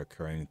levels that are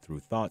occurring through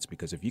thoughts,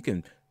 because if you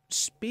can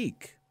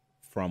speak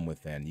from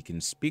within, you can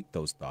speak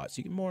those thoughts,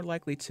 you're more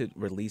likely to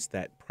release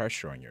that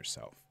pressure on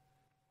yourself.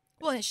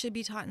 Well, and it should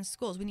be taught in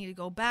schools. We need to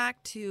go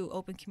back to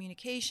open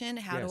communication.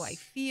 How do I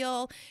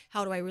feel?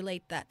 How do I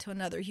relate that to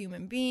another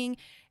human being?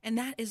 And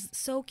that is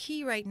so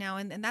key right now.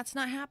 And that's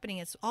not happening.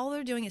 It's all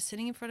they're doing is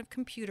sitting in front of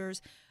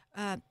computers.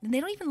 And they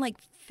don't even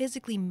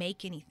physically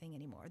make anything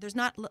anymore. There's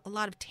not a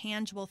lot of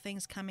tangible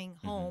things coming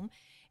home.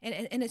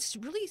 And it's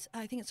really,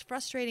 I think it's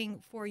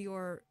frustrating for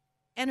your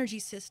energy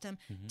system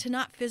to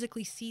not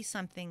physically see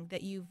something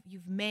that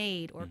you've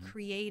made or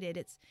created.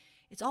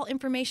 It's all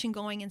information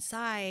going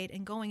inside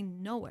and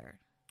going nowhere.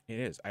 It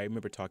is. I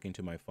remember talking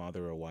to my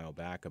father a while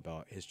back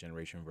about his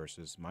generation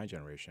versus my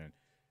generation.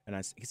 And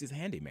he's a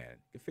handyman.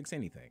 He can fix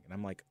anything. And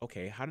I'm like,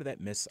 okay, how did that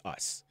miss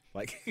us?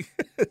 Like,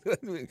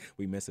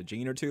 we miss a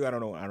gene or two? I don't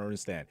know. I don't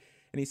understand.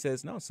 And he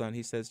says, no, son.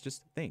 He says,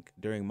 just think.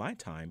 During my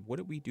time, what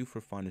did we do for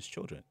fun as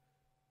children?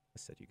 I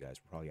said, you guys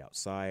were probably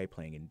outside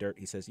playing in dirt.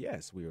 He says,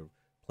 yes, we were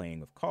playing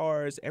with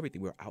cars,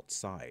 everything. We were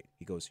outside.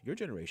 He goes, your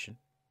generation,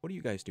 what do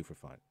you guys do for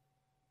fun?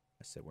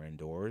 I said, we're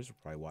indoors, we're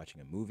probably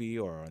watching a movie,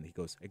 and he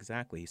goes,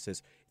 exactly. He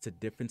says, it's a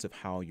difference of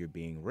how you're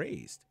being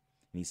raised.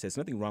 And he says,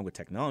 nothing wrong with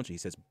technology. He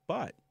says,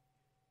 but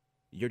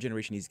your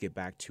generation needs to get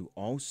back to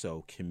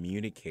also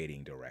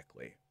communicating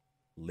directly,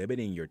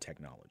 limiting your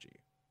technology,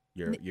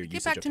 your usage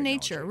get back of to technology.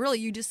 Nature. Really,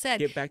 you just said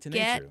get back to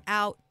nature. Get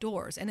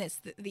outdoors. And it's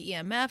the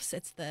EMFs,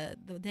 it's the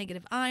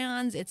negative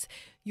ions, it's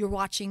you're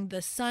watching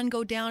the sun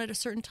go down at a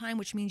certain time,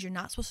 which means you're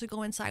not supposed to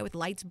go inside with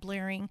lights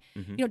blaring.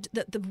 You know,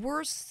 the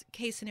worst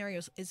case scenario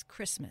is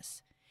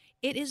Christmas.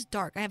 It is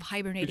dark. I have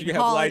hibernating Did you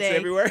have holiday. lights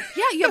everywhere?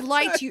 Yeah, you have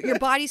lights. Your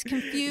body's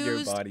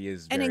confused. Your body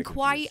is And very in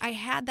Kauai, confused. I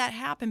had that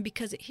happen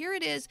because here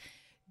it is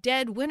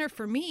dead winter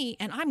for me,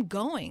 and I'm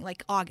going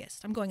like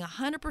August. I'm going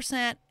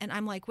 100%, and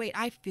I'm like, wait,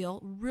 I feel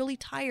really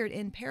tired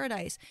in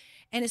paradise.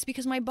 And it's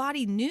because my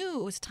body knew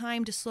it was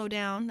time to slow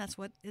down. That's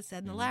what it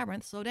said in the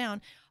labyrinth, slow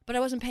down. But I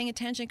wasn't paying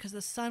attention because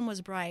the sun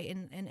was bright,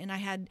 and I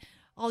had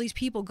all these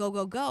people go,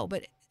 go, go.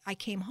 But I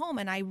came home,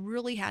 and I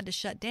really had to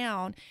shut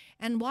down.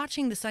 And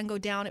watching the sun go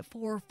down at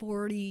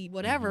 4:40,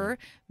 whatever,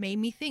 made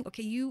me think,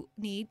 okay, you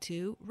need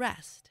to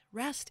rest.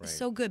 Rest is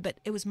so good. But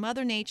it was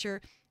Mother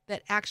Nature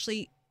that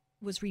actually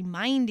was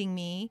reminding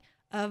me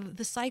of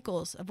the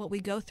cycles of what we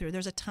go through.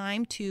 There's a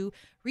time to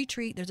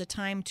retreat, there's a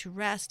time to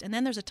rest, and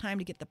then there's a time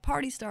to get the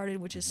party started,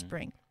 which is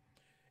spring.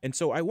 And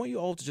so I want you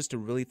all to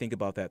really think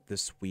about that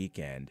this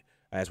weekend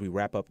as we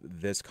wrap up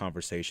this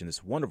conversation,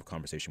 this wonderful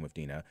conversation with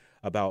Dena,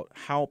 about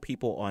how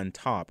people on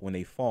top, when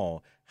they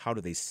fall, how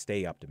do they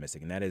stay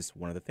optimistic? And that is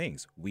one of the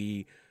things.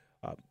 We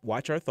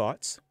watch our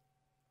thoughts.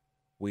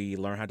 We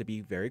learn how to be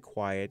very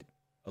quiet.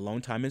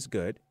 Alone time is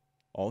good.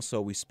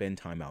 Also, we spend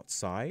time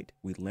outside.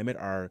 We limit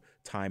our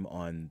time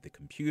on the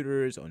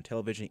computers, on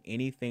television,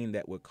 anything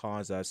that would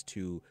cause us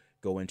to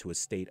go into a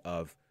state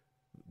of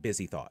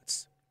busy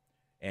thoughts.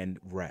 And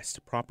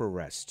rest, proper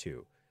rest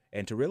too.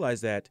 And to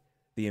realize that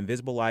the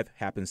invisible life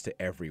happens to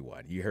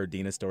everyone. You heard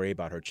Dena's story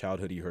about her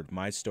childhood. You heard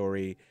my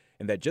story.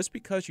 And that just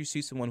because you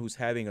see someone who's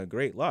having a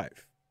great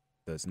life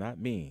does not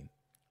mean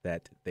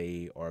that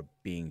they are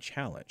being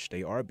challenged.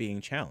 They are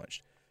being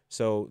challenged.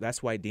 So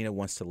that's why Dena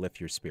wants to lift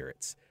your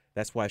spirits.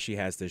 That's why she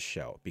has this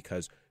show,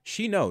 because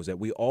she knows that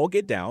we all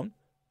get down,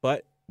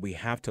 but we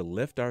have to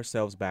lift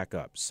ourselves back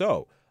up.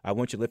 So I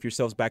want you to lift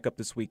yourselves back up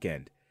this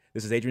weekend.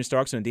 This is Adrian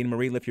Starks on the Dena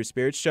Marie Lift Your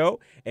Spirits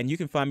show. And you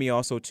can find me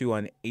also, too,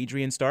 on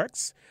Adrian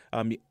Starks,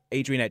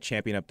 Adrian at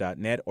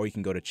championup.net, or you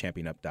can go to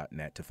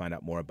championup.net to find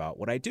out more about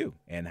what I do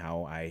and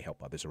how I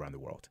help others around the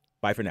world.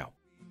 Bye for now.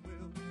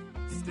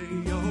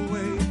 Stay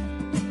away.